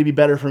not going to be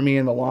better for me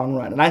in the long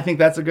run. And I think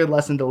that's a good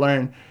lesson to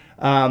learn.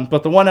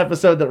 But the one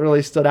episode that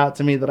really stood out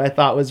to me that I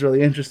thought was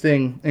really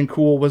interesting and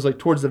cool was like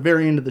towards the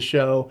very end of the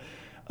show.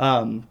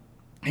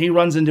 He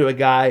runs into a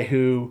guy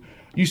who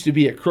used to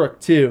be a crook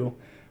too,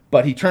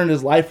 but he turned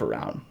his life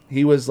around.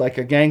 He was like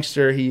a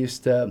gangster. He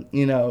used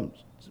to,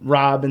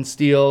 rob and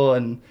steal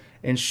and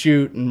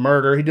shoot and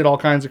murder. He did all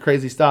kinds of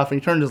crazy stuff, and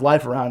he turned his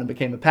life around and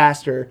became a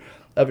pastor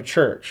of a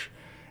church.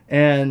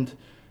 And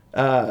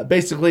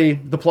basically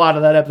the plot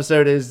of that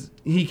episode is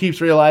he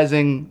keeps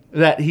realizing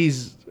that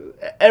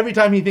every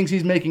time he thinks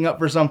he's making up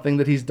for something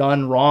that he's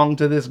done wrong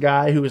to this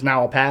guy who is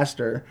now a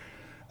pastor,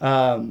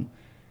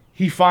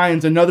 he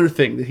finds another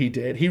thing that he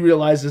did. He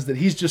realizes that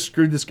he's just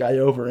screwed this guy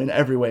over in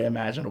every way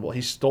imaginable.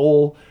 He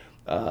stole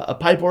a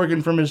pipe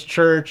organ from his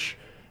church.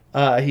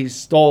 He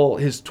stole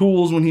his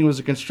tools when he was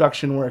a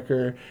construction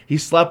worker. He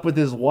slept with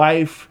his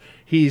wife.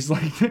 He's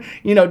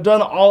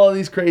done all of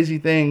these crazy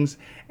things.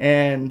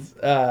 And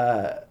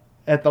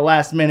at the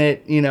last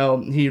minute,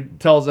 he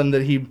tells them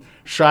that he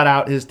shot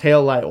out his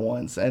taillight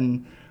once.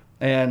 And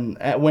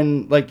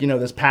when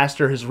this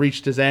pastor has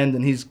reached his end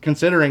and he's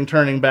considering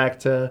turning back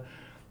to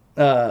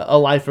a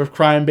life of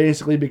crime,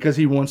 basically because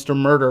he wants to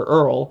murder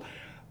Earl,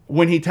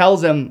 when he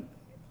tells him,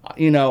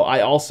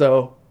 I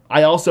also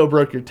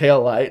broke your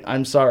taillight.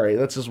 I'm sorry.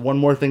 That's just one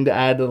more thing to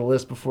add to the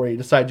list before you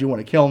decide you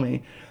want to kill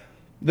me.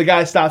 The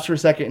guy stops for a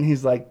second and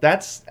he's like,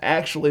 that's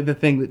actually the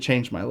thing that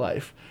changed my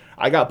life.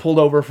 I got pulled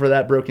over for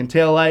that broken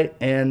taillight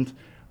and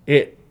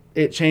it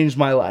changed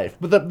my life.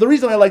 But the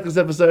reason I like this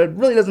episode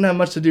really doesn't have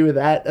much to do with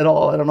that at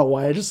all. I don't know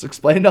why I just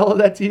explained all of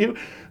that to you.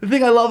 The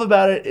thing I love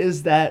about it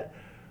is that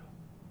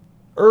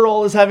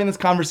Earl is having this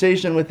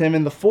conversation with him,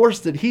 and the force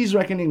that he's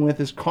reckoning with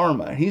is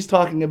karma. He's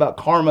talking about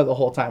karma the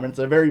whole time, and it's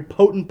a very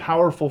potent,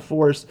 powerful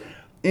force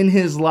in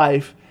his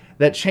life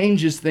that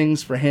changes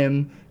things for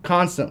him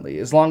constantly.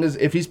 As long as,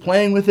 if he's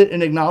playing with it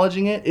and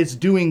acknowledging it, it's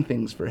doing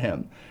things for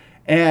him.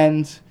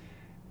 And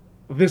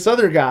this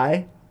other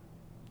guy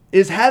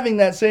is having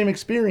that same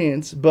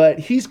experience, but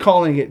he's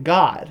calling it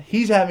God.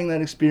 He's having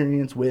that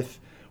experience with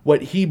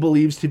what he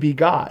believes to be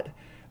God.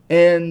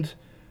 And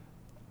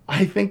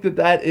I think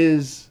that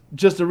is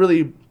just a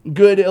really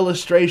good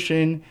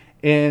illustration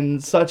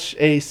in such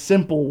a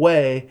simple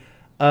way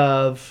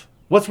of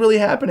what's really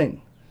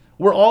happening.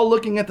 We're all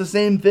looking at the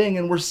same thing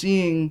and we're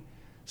seeing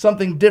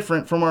something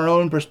different from our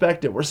own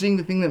perspective. We're seeing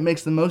the thing that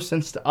makes the most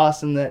sense to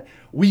us and that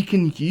we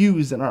can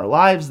use in our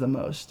lives the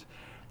most.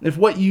 If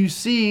what you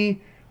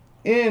see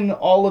in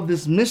all of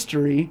this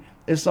mystery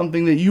is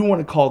something that you want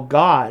to call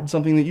God,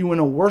 something that you want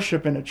to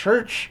worship in a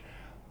church,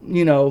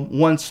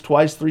 once,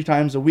 twice, 3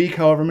 times a week,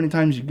 however many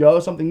times you go,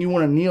 something you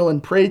want to kneel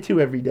and pray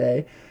to every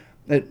day,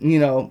 that,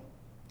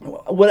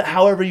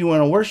 however you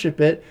want to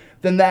worship it,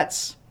 then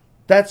that's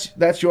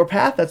your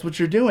path. That's what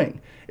you're doing.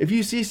 If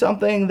you see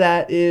something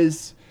that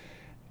is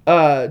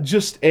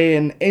just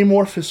an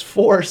amorphous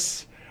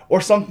force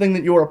or something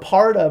that you're a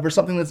part of or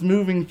something that's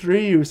moving through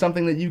you,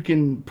 something that you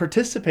can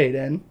participate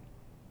in,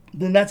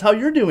 then that's how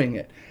you're doing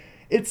it.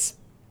 It's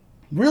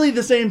really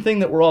the same thing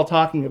that we're all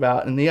talking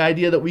about, and the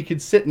idea that we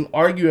could sit and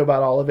argue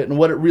about all of it and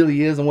what it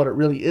really is and what it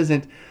really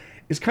isn't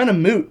is kind of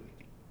moot.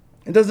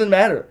 It doesn't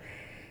matter.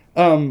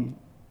 I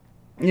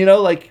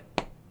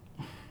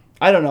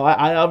don't know.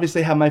 I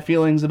obviously have my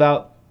feelings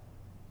about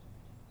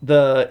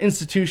the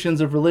institutions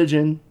of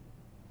religion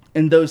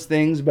and those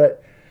things,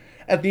 but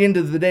at the end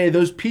of the day,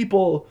 those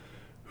people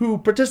who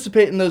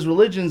participate in those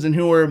religions and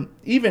who are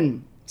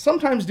even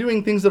sometimes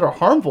doing things that are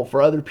harmful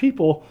for other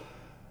people,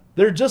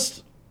 they're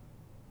just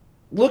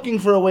looking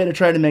for a way to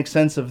try to make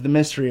sense of the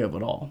mystery of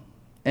it all.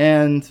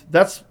 And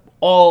that's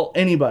all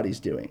anybody's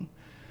doing.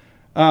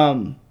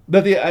 I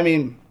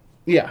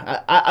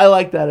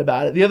like that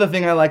about it. The other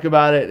thing I like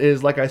about it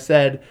is, like I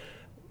said,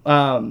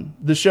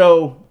 the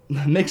show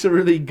makes a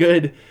really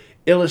good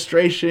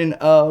illustration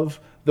of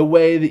the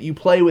way that you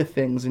play with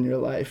things in your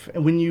life.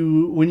 And when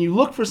you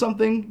look for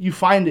something, you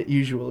find it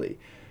usually.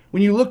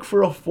 When you look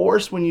for a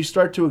force, when you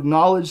start to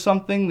acknowledge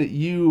something that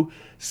you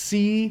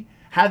see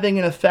having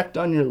an effect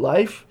on your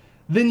life,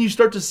 then you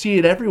start to see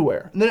it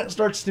everywhere. And then it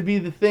starts to be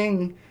the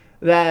thing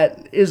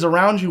that is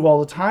around you all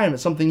the time.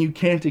 It's something you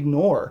can't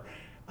ignore.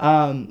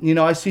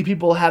 I see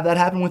people have that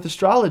happen with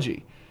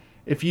astrology.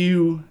 If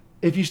you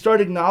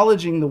start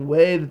acknowledging the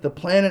way that the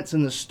planets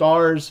and the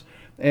stars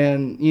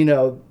and,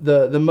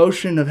 the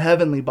motion of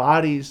heavenly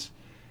bodies,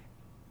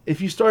 if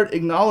you start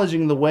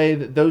acknowledging the way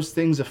that those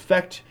things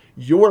affect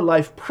your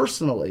life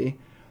personally,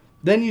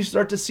 then you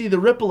start to see the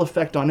ripple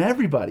effect on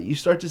everybody. You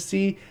start to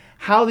see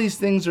how these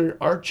things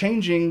are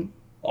changing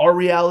our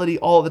reality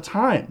all the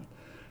time.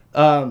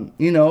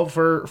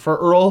 For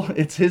Earl,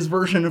 it's his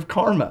version of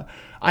karma.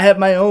 I have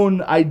my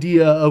own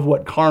idea of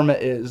what karma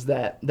is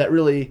that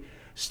really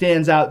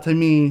stands out to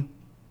me.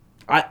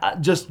 I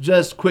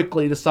just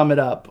quickly to sum it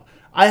up,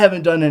 I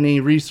haven't done any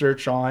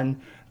research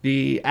on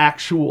the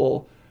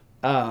actual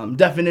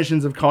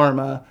definitions of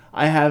karma.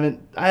 I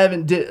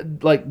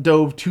haven't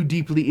dove too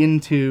deeply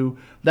into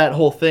that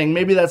whole thing.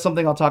 Maybe that's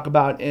something I'll talk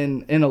about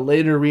in a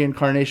later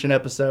reincarnation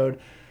episode,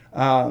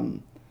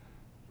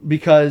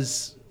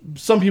 because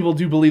some people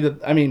do believe that.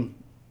 I mean,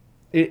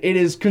 it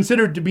is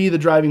considered to be the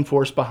driving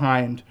force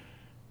behind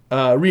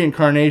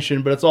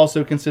reincarnation, but it's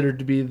also considered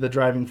to be the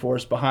driving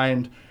force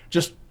behind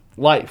just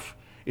life.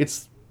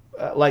 It's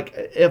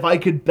if I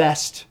could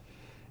best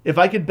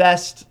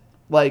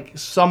like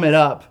sum it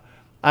up,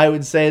 I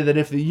would say that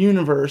if the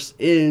universe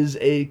is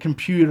a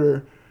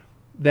computer,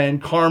 then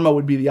karma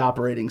would be the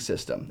operating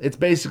system. It's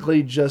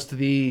basically just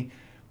the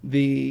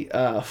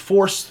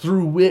force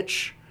through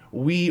which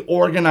we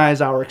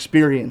organize our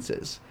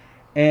experiences.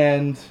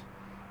 And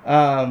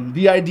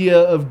the idea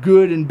of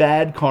good and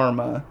bad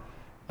karma,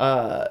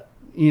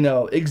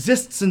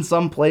 exists in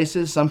some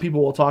places. Some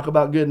people will talk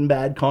about good and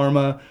bad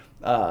karma,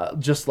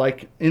 just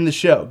like in the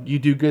show. You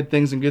do good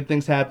things and good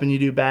things happen. You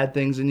do bad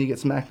things and you get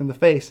smacked in the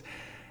face.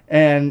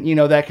 And,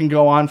 that can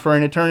go on for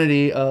an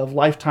eternity of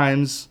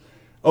lifetimes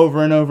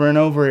over and over and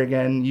over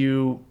again,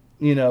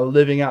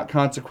 living out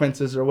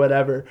consequences or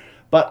whatever.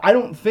 But I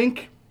don't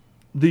think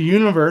the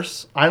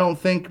universe, I don't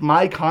think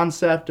my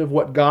concept of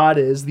what God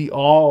is, the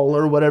all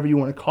or whatever you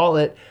want to call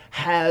it,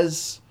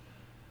 has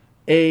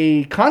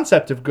a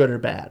concept of good or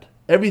bad.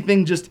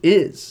 Everything just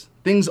is.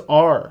 Things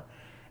are.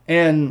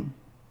 And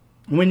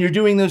when you're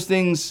doing those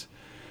things,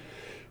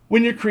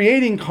 when you're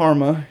creating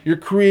karma, you're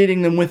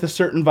creating them with a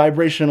certain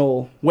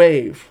vibrational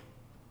wave.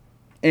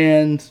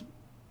 And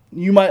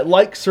you might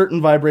like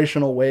certain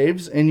vibrational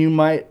waves and you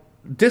might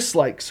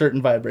dislike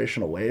certain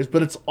vibrational waves,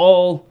 but it's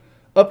all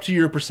up to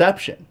your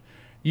perception.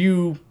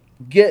 You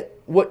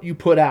get what you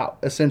put out,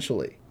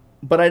 essentially.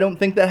 But I don't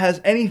think that has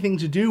anything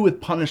to do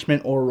with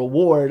punishment or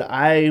reward.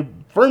 I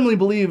firmly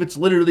believe it's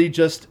literally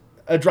just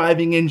a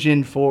driving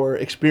engine for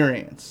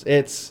experience.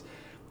 It's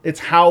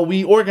how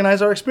we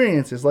organize our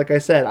experiences. Like I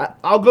said,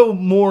 I'll go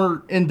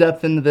more in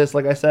depth into this,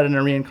 like I said, in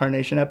a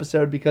reincarnation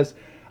episode, because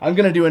I'm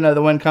going to do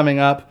another one coming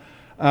up.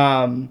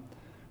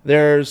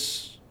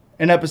 There's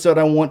an episode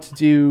I want to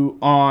do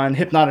on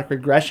hypnotic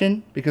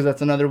regression, because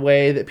that's another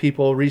way that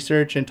people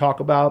research and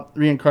talk about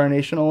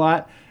reincarnation a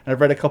lot. And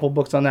I've read a couple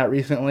books on that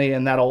recently,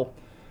 and that'll,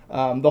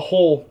 the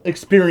whole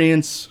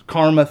experience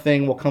karma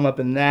thing will come up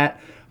in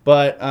that.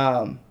 But,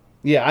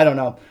 yeah, I don't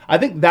know. I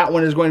think that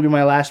one is going to be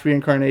my last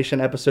reincarnation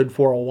episode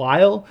for a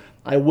while.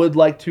 I would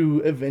like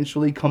to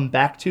eventually come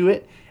back to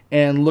it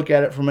and look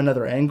at it from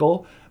another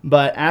angle.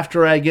 But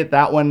after I get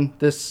that one,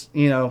 this,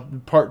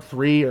 part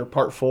 3 or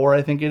part 4,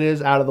 I think it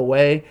is, out of the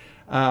way,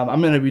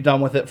 I'm going to be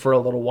done with it for a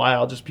little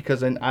while, just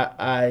because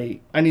I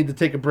need to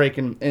take a break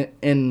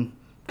and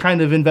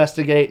kind of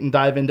investigate and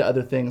dive into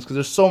other things, because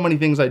there's so many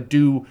things I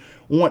do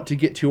want to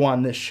get to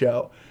on this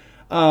show.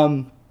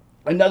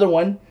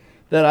 Another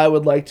thing I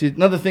would like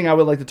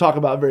to talk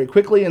about very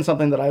quickly, and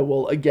something that I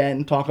will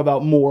again talk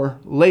about more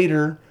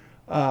later,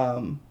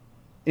 in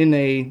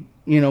a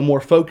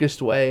more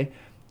focused way,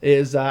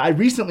 is I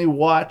recently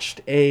watched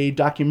a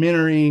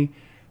documentary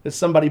that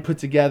somebody put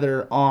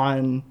together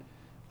on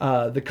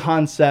the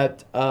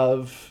concept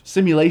of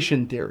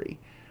simulation theory.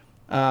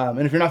 And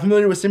if you're not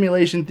familiar with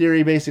simulation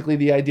theory, basically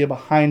the idea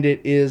behind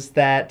it is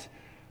that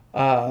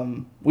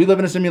we live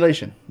in a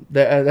simulation.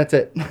 That's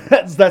it.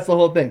 That's the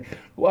whole thing.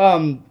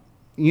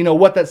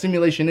 What that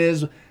simulation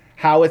is,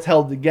 how it's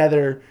held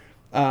together,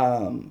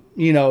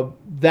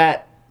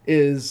 that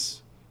is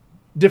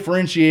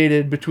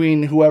differentiated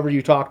between whoever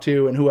you talk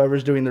to and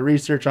whoever's doing the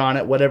research on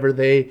it, whatever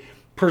they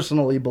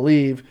personally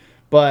believe.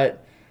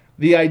 But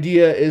the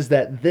idea is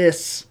that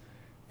this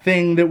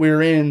thing that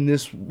we're in,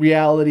 this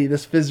reality,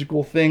 this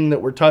physical thing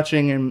that we're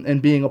touching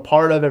and being a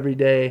part of every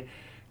day,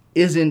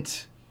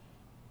 isn't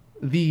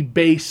the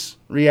base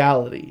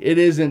reality. It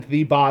isn't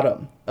the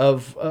bottom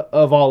of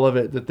all of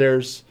it. That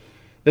this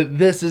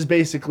is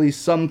basically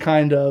some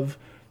kind of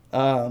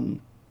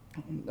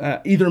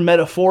either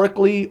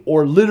metaphorically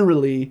or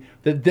literally,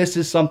 that this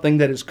is something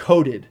that is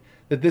coded,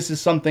 that this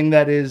is something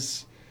that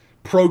is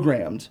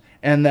programmed,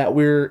 and that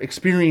we're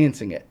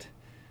experiencing it.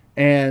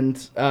 And,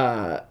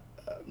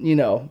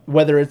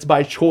 whether it's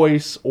by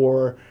choice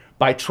or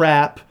by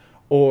trap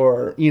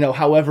or,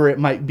 however it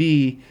might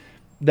be,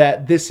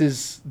 that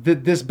this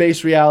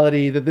base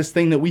reality, that this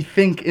thing that we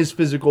think is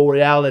physical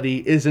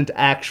reality isn't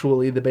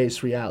actually the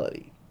base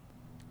reality.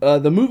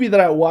 The movie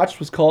that I watched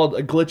was called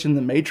A Glitch in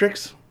the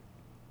Matrix.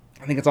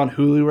 I think it's on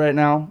Hulu right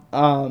now.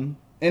 And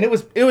it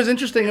was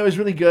interesting. It was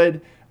really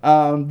good.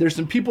 There's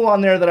some people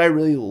on there that I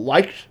really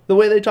liked the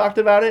way they talked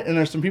about it, and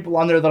there's some people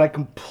on there that I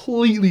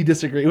completely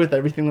disagree with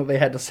everything that they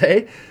had to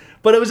say.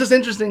 But it was just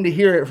interesting to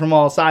hear it from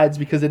all sides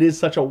because it is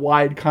such a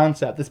wide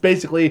concept. It's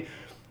basically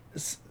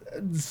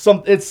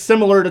it's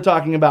similar to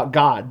talking about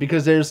God,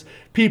 because there's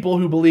people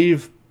who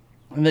believe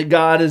that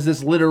God is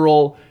this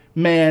literal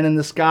man in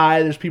the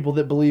sky. There's people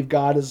that believe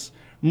God is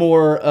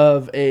more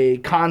of a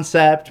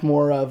concept,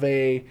 more of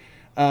a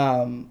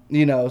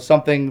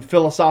something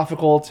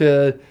philosophical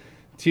to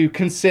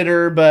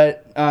consider,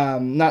 but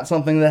not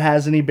something that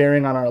has any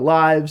bearing on our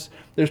lives.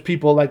 There's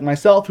people like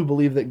myself who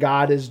believe that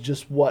God is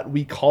just what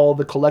we call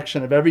the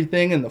collection of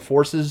everything and the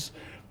forces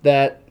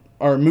that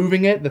are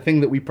moving it, the thing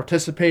that we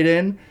participate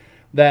in,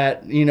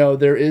 that,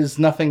 there is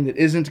nothing that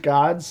isn't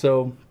God.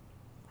 So,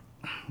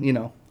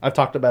 I've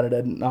talked about it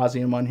ad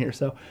nauseum on here,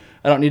 so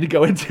I don't need to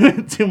go into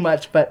it too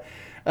much. But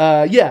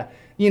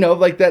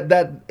like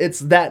that it's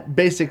that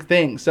basic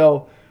thing.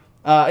 So,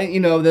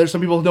 there's some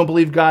people who don't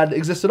believe God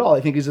exists at all.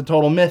 I think he's a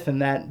total myth,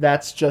 and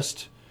that's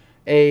just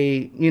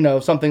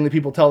something that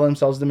people tell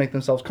themselves to make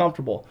themselves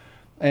comfortable,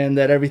 and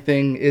that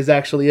everything is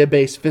actually a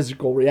base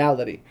physical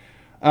reality.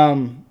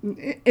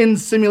 In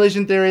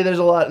simulation theory,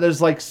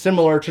 there's like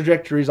similar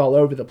trajectories all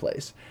over the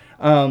place.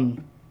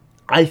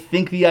 I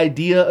think the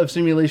idea of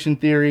simulation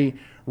theory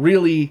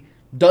really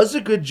does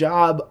a good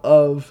job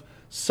of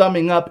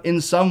summing up in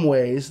some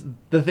ways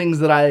the things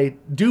that I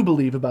do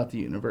believe about the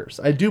universe.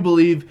 I do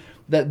believe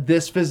that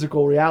this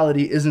physical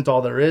reality isn't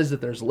all there is,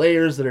 that there's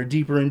layers that are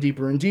deeper and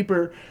deeper and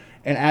deeper.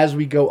 And as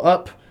we go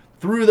up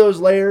through those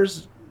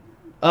layers,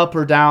 up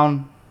or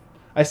down,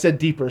 I said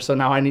deeper, so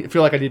now I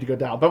feel like I need to go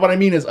down. But what I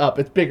mean is up.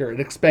 It's bigger. It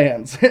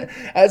expands.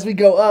 As we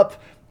go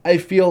up, I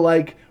feel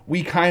like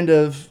we kind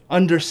of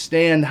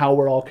understand how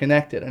we're all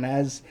connected. And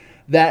as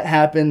that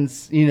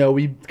happens,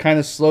 we kind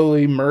of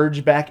slowly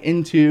merge back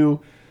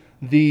into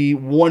the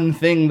one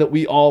thing that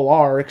we all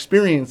are,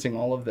 experiencing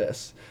all of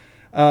this.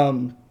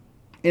 In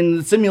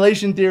the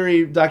simulation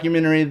theory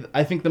documentary,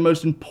 I think the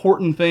most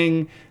important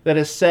thing that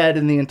is said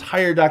in the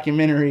entire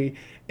documentary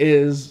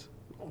is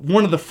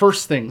one of the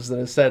first things that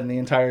is said in the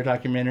entire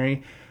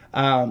documentary.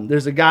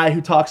 There's a guy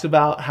who talks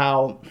about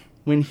how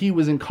when he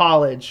was in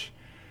college,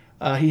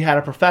 he had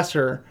a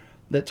professor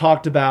that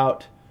talked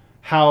about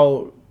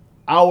how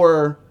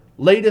our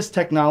latest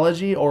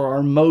technology, or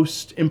our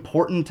most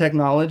important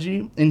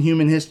technology in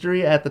human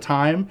history at the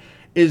time,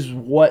 is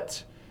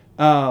what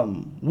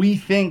we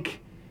think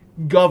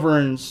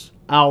governs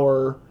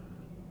our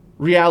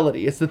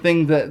reality. It's the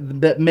thing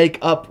that make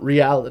up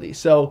reality.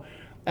 So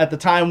at the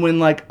time when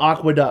like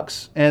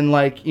aqueducts and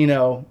like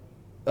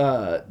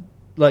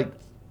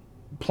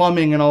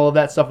plumbing and all of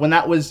that stuff, when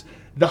that was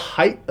the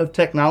height of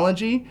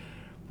technology,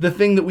 the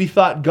thing that we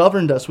thought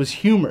governed us was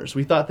humors.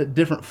 We thought that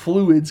different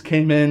fluids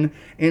came in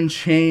and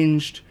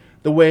changed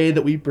the way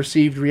that we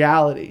perceived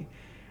reality.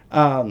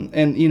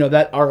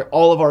 That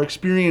all of our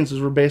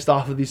experiences were based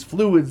off of these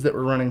fluids that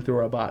were running through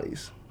our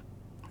bodies.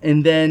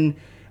 And then,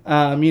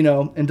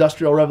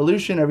 industrial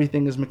revolution,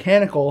 everything is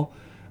mechanical.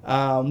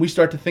 We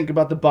start to think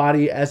about the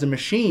body as a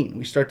machine.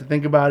 We start to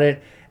think about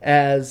it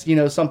as,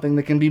 something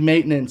that can be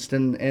maintenanced,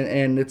 and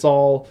it's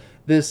all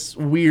this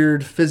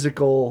weird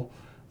physical,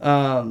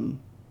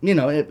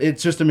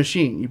 it's just a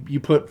machine. You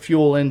put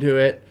fuel into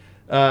it,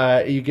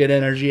 you get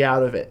energy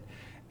out of it.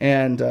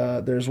 And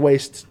there's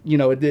waste,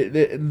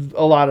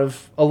 a lot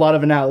of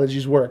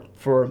analogies work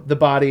for the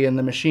body and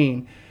the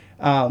machine.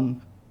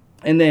 And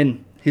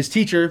then his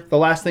teacher, the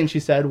last thing she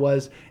said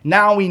was,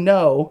 now we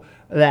know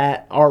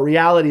that our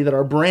reality, that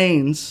our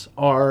brains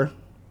are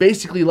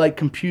basically like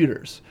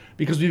computers,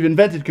 because we've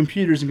invented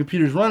computers and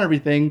computers run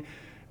everything.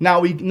 Now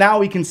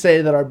we can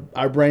say that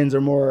our brains are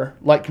more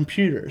like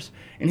computers.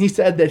 And he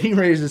said that he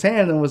raised his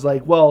hand and was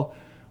like, well,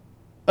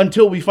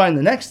 until we find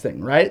the next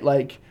thing, right?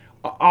 Like,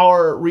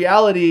 our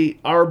reality,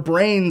 our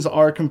brains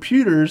are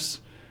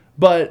computers,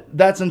 but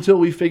that's until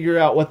we figure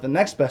out what the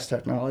next best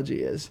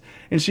technology is.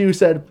 And she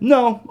said,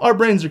 no, our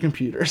brains are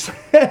computers.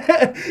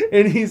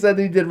 And he said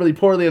he did really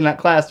poorly in that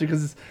class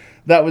because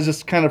that was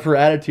just kind of her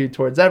attitude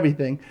towards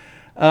everything,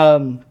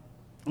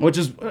 which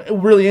is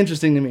really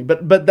interesting to me.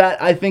 But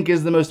that, I think,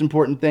 is the most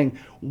important thing.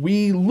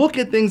 We look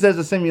at things as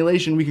a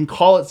simulation. We can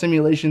call it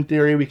simulation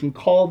theory. We can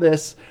call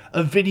this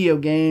a video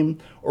game,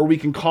 or we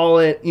can call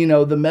it, the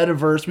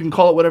metaverse. We can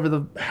call it whatever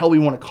the hell we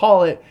want to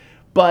call it.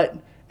 But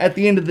at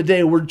the end of the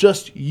day, we're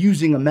just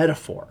using a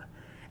metaphor.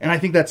 And I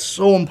think that's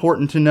so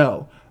important to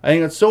know. I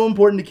think that's so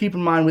important to keep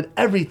in mind with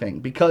everything,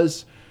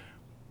 because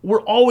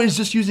we're always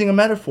just using a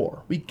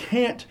metaphor. We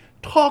can't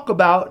talk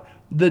about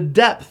the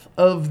depth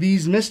of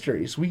these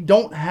mysteries. We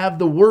don't have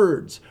the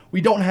words. We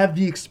don't have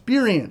the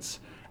experience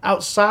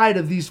outside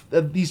of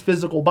these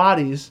physical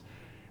bodies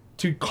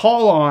to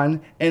call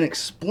on and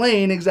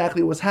explain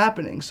exactly what's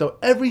happening. So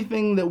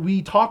everything that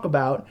we talk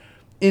about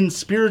in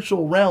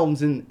spiritual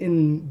realms,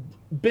 in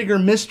bigger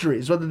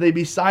mysteries, whether they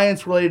be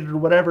science related or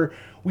whatever,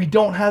 we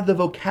don't have the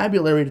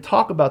vocabulary to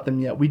talk about them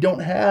yet. We don't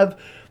have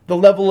the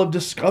level of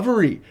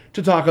discovery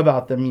to talk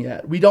about them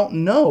yet. We don't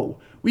know.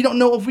 We don't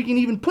know if we can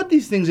even put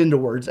these things into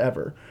words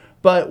ever.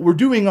 But we're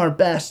doing our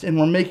best, and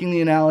we're making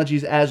the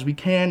analogies as we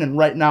can. And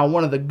right now,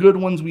 one of the good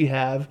ones we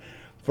have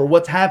for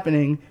what's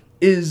happening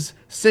is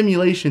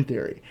simulation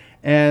theory.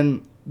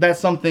 And that's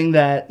something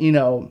that,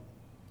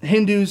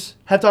 Hindus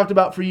have talked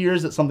about for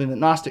years. It's something that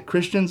Gnostic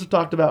Christians have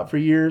talked about for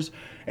years.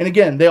 And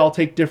again, they all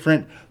take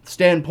different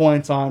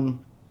standpoints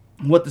on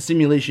what the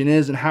simulation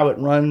is and how it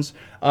runs.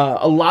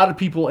 A lot of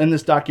people in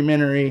this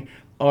documentary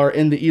are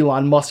in the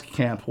Elon Musk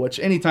camp, which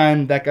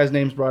anytime that guy's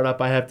name's brought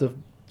up, I have to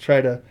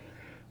try to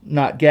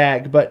not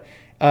gag. But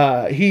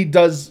he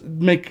does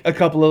make a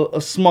couple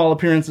of small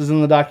appearances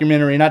in the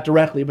documentary, not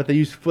directly, but they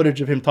use footage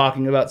of him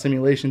talking about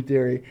simulation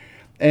theory.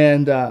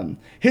 And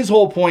his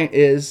whole point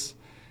is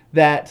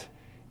that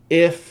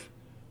if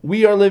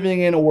we are living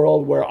in a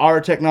world where our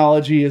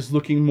technology is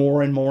looking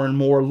more and more and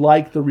more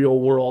like the real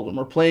world, and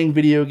we're playing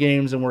video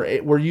games and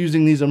we're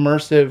using these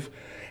immersive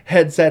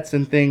headsets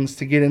and things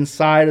to get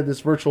inside of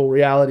this virtual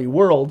reality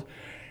world,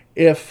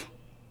 if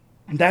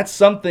that's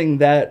something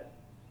that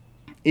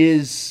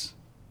is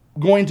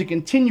going to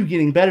continue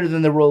getting better,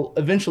 then there will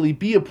eventually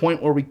be a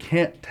point where we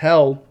can't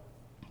tell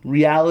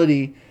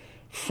reality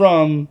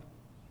from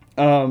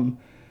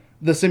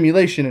the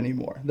simulation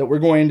anymore, that we're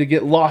going to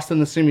get lost in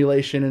the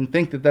simulation and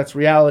think that that's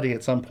reality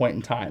at some point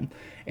in time.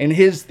 And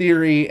his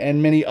theory,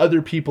 and many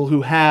other people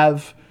who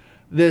have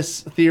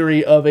this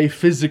theory of a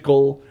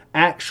physical,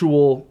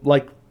 actual,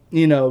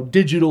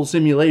 digital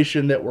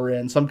simulation that we're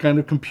in, some kind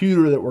of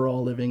computer that we're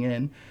all living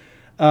in.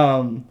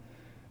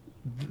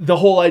 The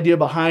whole idea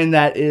behind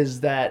that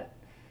is that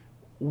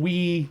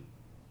we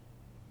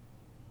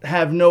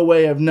have no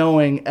way of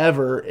knowing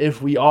ever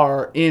if we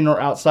are in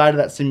or outside of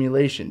that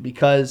simulation,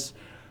 because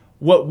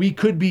what we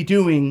could be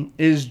doing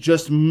is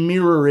just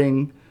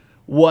mirroring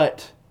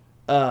what's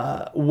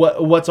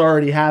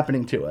already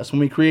happening to us when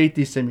we create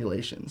these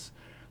simulations.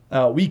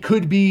 We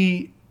could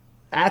be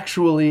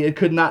it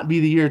could not be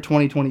the year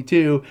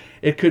 2022.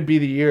 It could be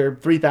the year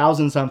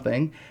 3000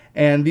 something.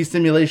 And these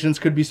simulations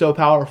could be so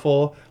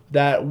powerful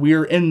that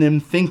we're in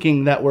them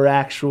thinking that we're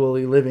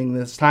actually living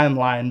this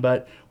timeline,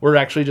 but we're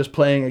actually just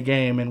playing a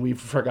game and we've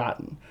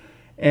forgotten.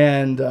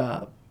 And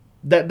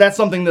that's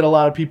something that a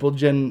lot of people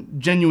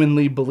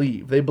genuinely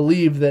believe. They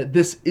believe that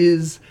this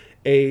is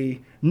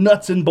a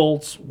nuts and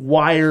bolts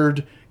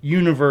wired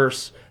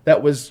universe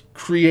that was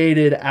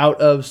created out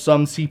of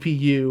some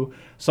CPU,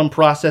 some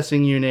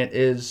processing unit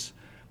is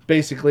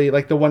basically,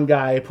 like the one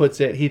guy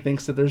puts it, he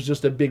thinks that there's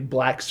just a big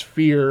black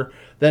sphere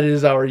that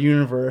is our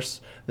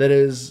universe, that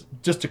is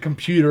just a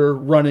computer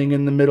running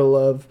in the middle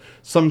of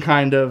some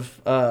kind of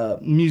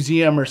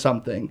museum or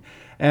something,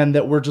 and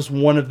that we're just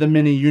one of the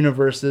many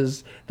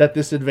universes that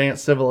this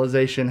advanced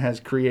civilization has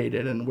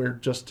created, and we're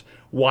just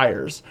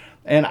wires.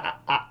 And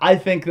I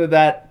think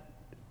that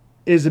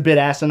is a bit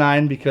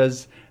asinine,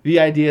 because the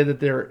idea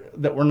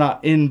that we're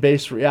not in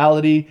base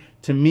reality,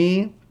 to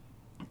me,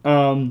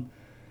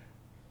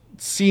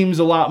 seems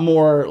a lot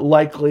more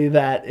likely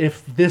that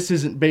if this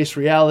isn't base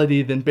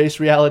reality, then base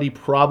reality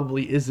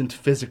probably isn't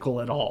physical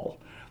at all.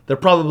 There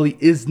probably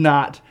is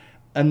not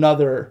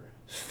another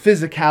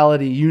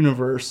physicality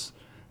universe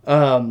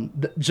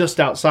just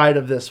outside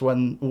of this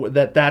one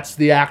that's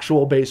the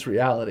actual base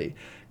reality.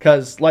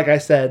 Because, like I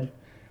said,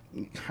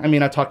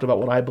 I talked about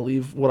what I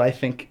believe, what I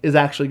think is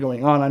actually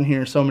going on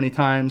here so many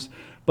times.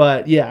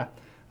 But yeah,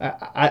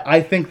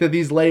 I think that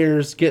these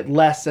layers get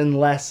less and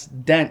less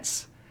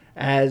dense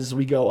as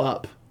we go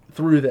up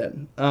through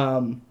them.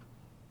 God,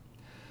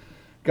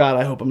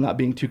 I hope I'm not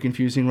being too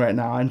confusing right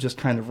now. I'm just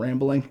kind of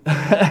rambling.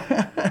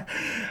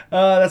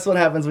 That's what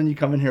happens when you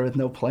come in here with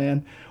no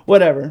plan.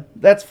 Whatever.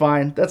 That's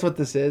fine. That's what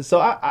this is.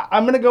 So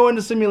I'm going to go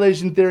into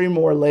simulation theory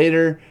more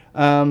later.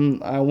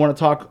 I want to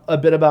talk a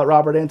bit about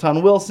Robert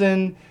Anton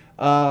Wilson.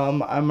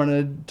 I'm going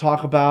to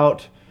talk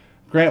about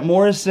Grant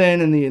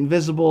Morrison and the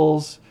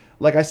Invisibles.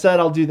 Like I said,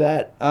 I'll do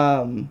that.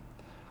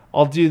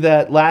 I'll do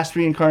that last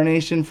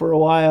reincarnation for a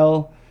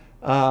while.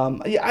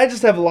 I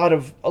just have a lot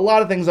of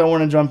things I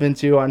want to jump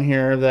into on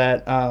here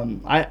that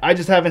I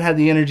just haven't had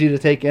the energy to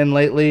take in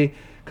lately,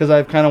 because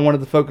I've kind of wanted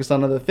to focus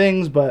on other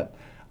things. But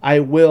I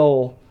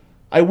will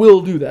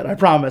do that. I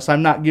promise.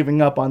 I'm not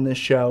giving up on this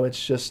show.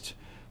 It's just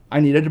I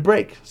needed a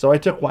break, so I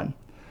took one.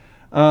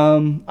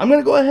 I'm going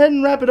to go ahead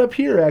and wrap it up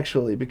here,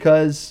 actually,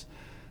 because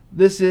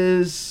this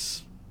is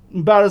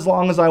about as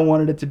long as I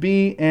wanted it to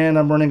be, and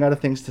I'm running out of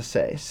things to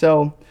say.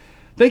 So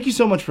thank you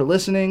so much for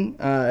listening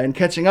and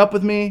catching up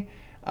with me.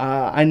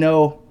 I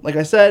know, like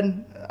I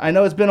said, I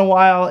know it's been a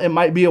while. It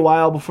might be a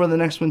while before the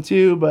next one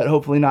too, but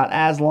hopefully not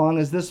as long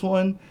as this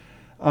one.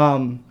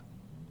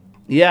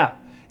 Yeah,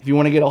 if you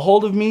want to get a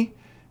hold of me,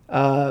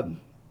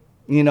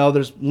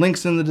 there's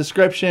links in the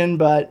description,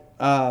 but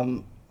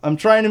I'm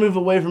trying to move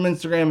away from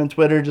Instagram and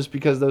Twitter just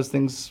because those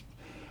things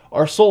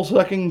are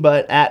soul-sucking,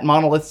 but at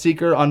Monolith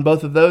Seeker on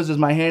both of those is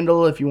my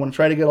handle. If you want to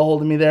try to get a hold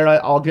of me there,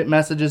 I'll get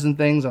messages and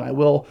things, and I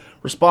will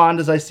respond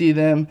as I see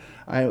them.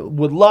 I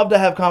would love to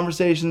have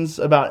conversations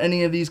about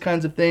any of these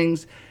kinds of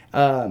things.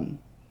 I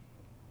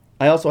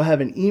also have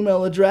an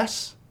email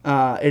address.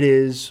 It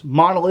is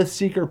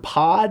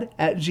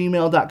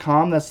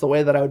monolithseekerpod@gmail.com. That's the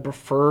way that I would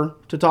prefer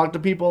to talk to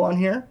people on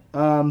here.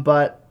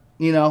 But,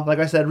 like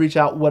I said, reach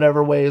out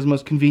whatever way is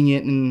most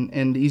convenient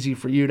and easy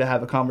for you to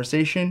have a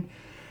conversation.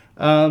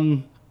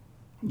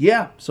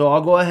 Yeah, so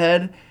I'll go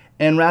ahead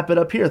and wrap it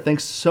up here.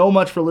 Thanks so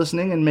much for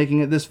listening and making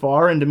it this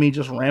far and to me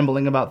just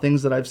rambling about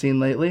things that I've seen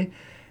lately.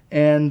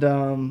 And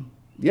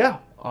yeah,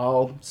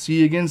 I'll see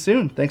you again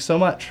soon. Thanks so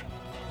much.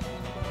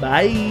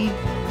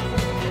 Bye.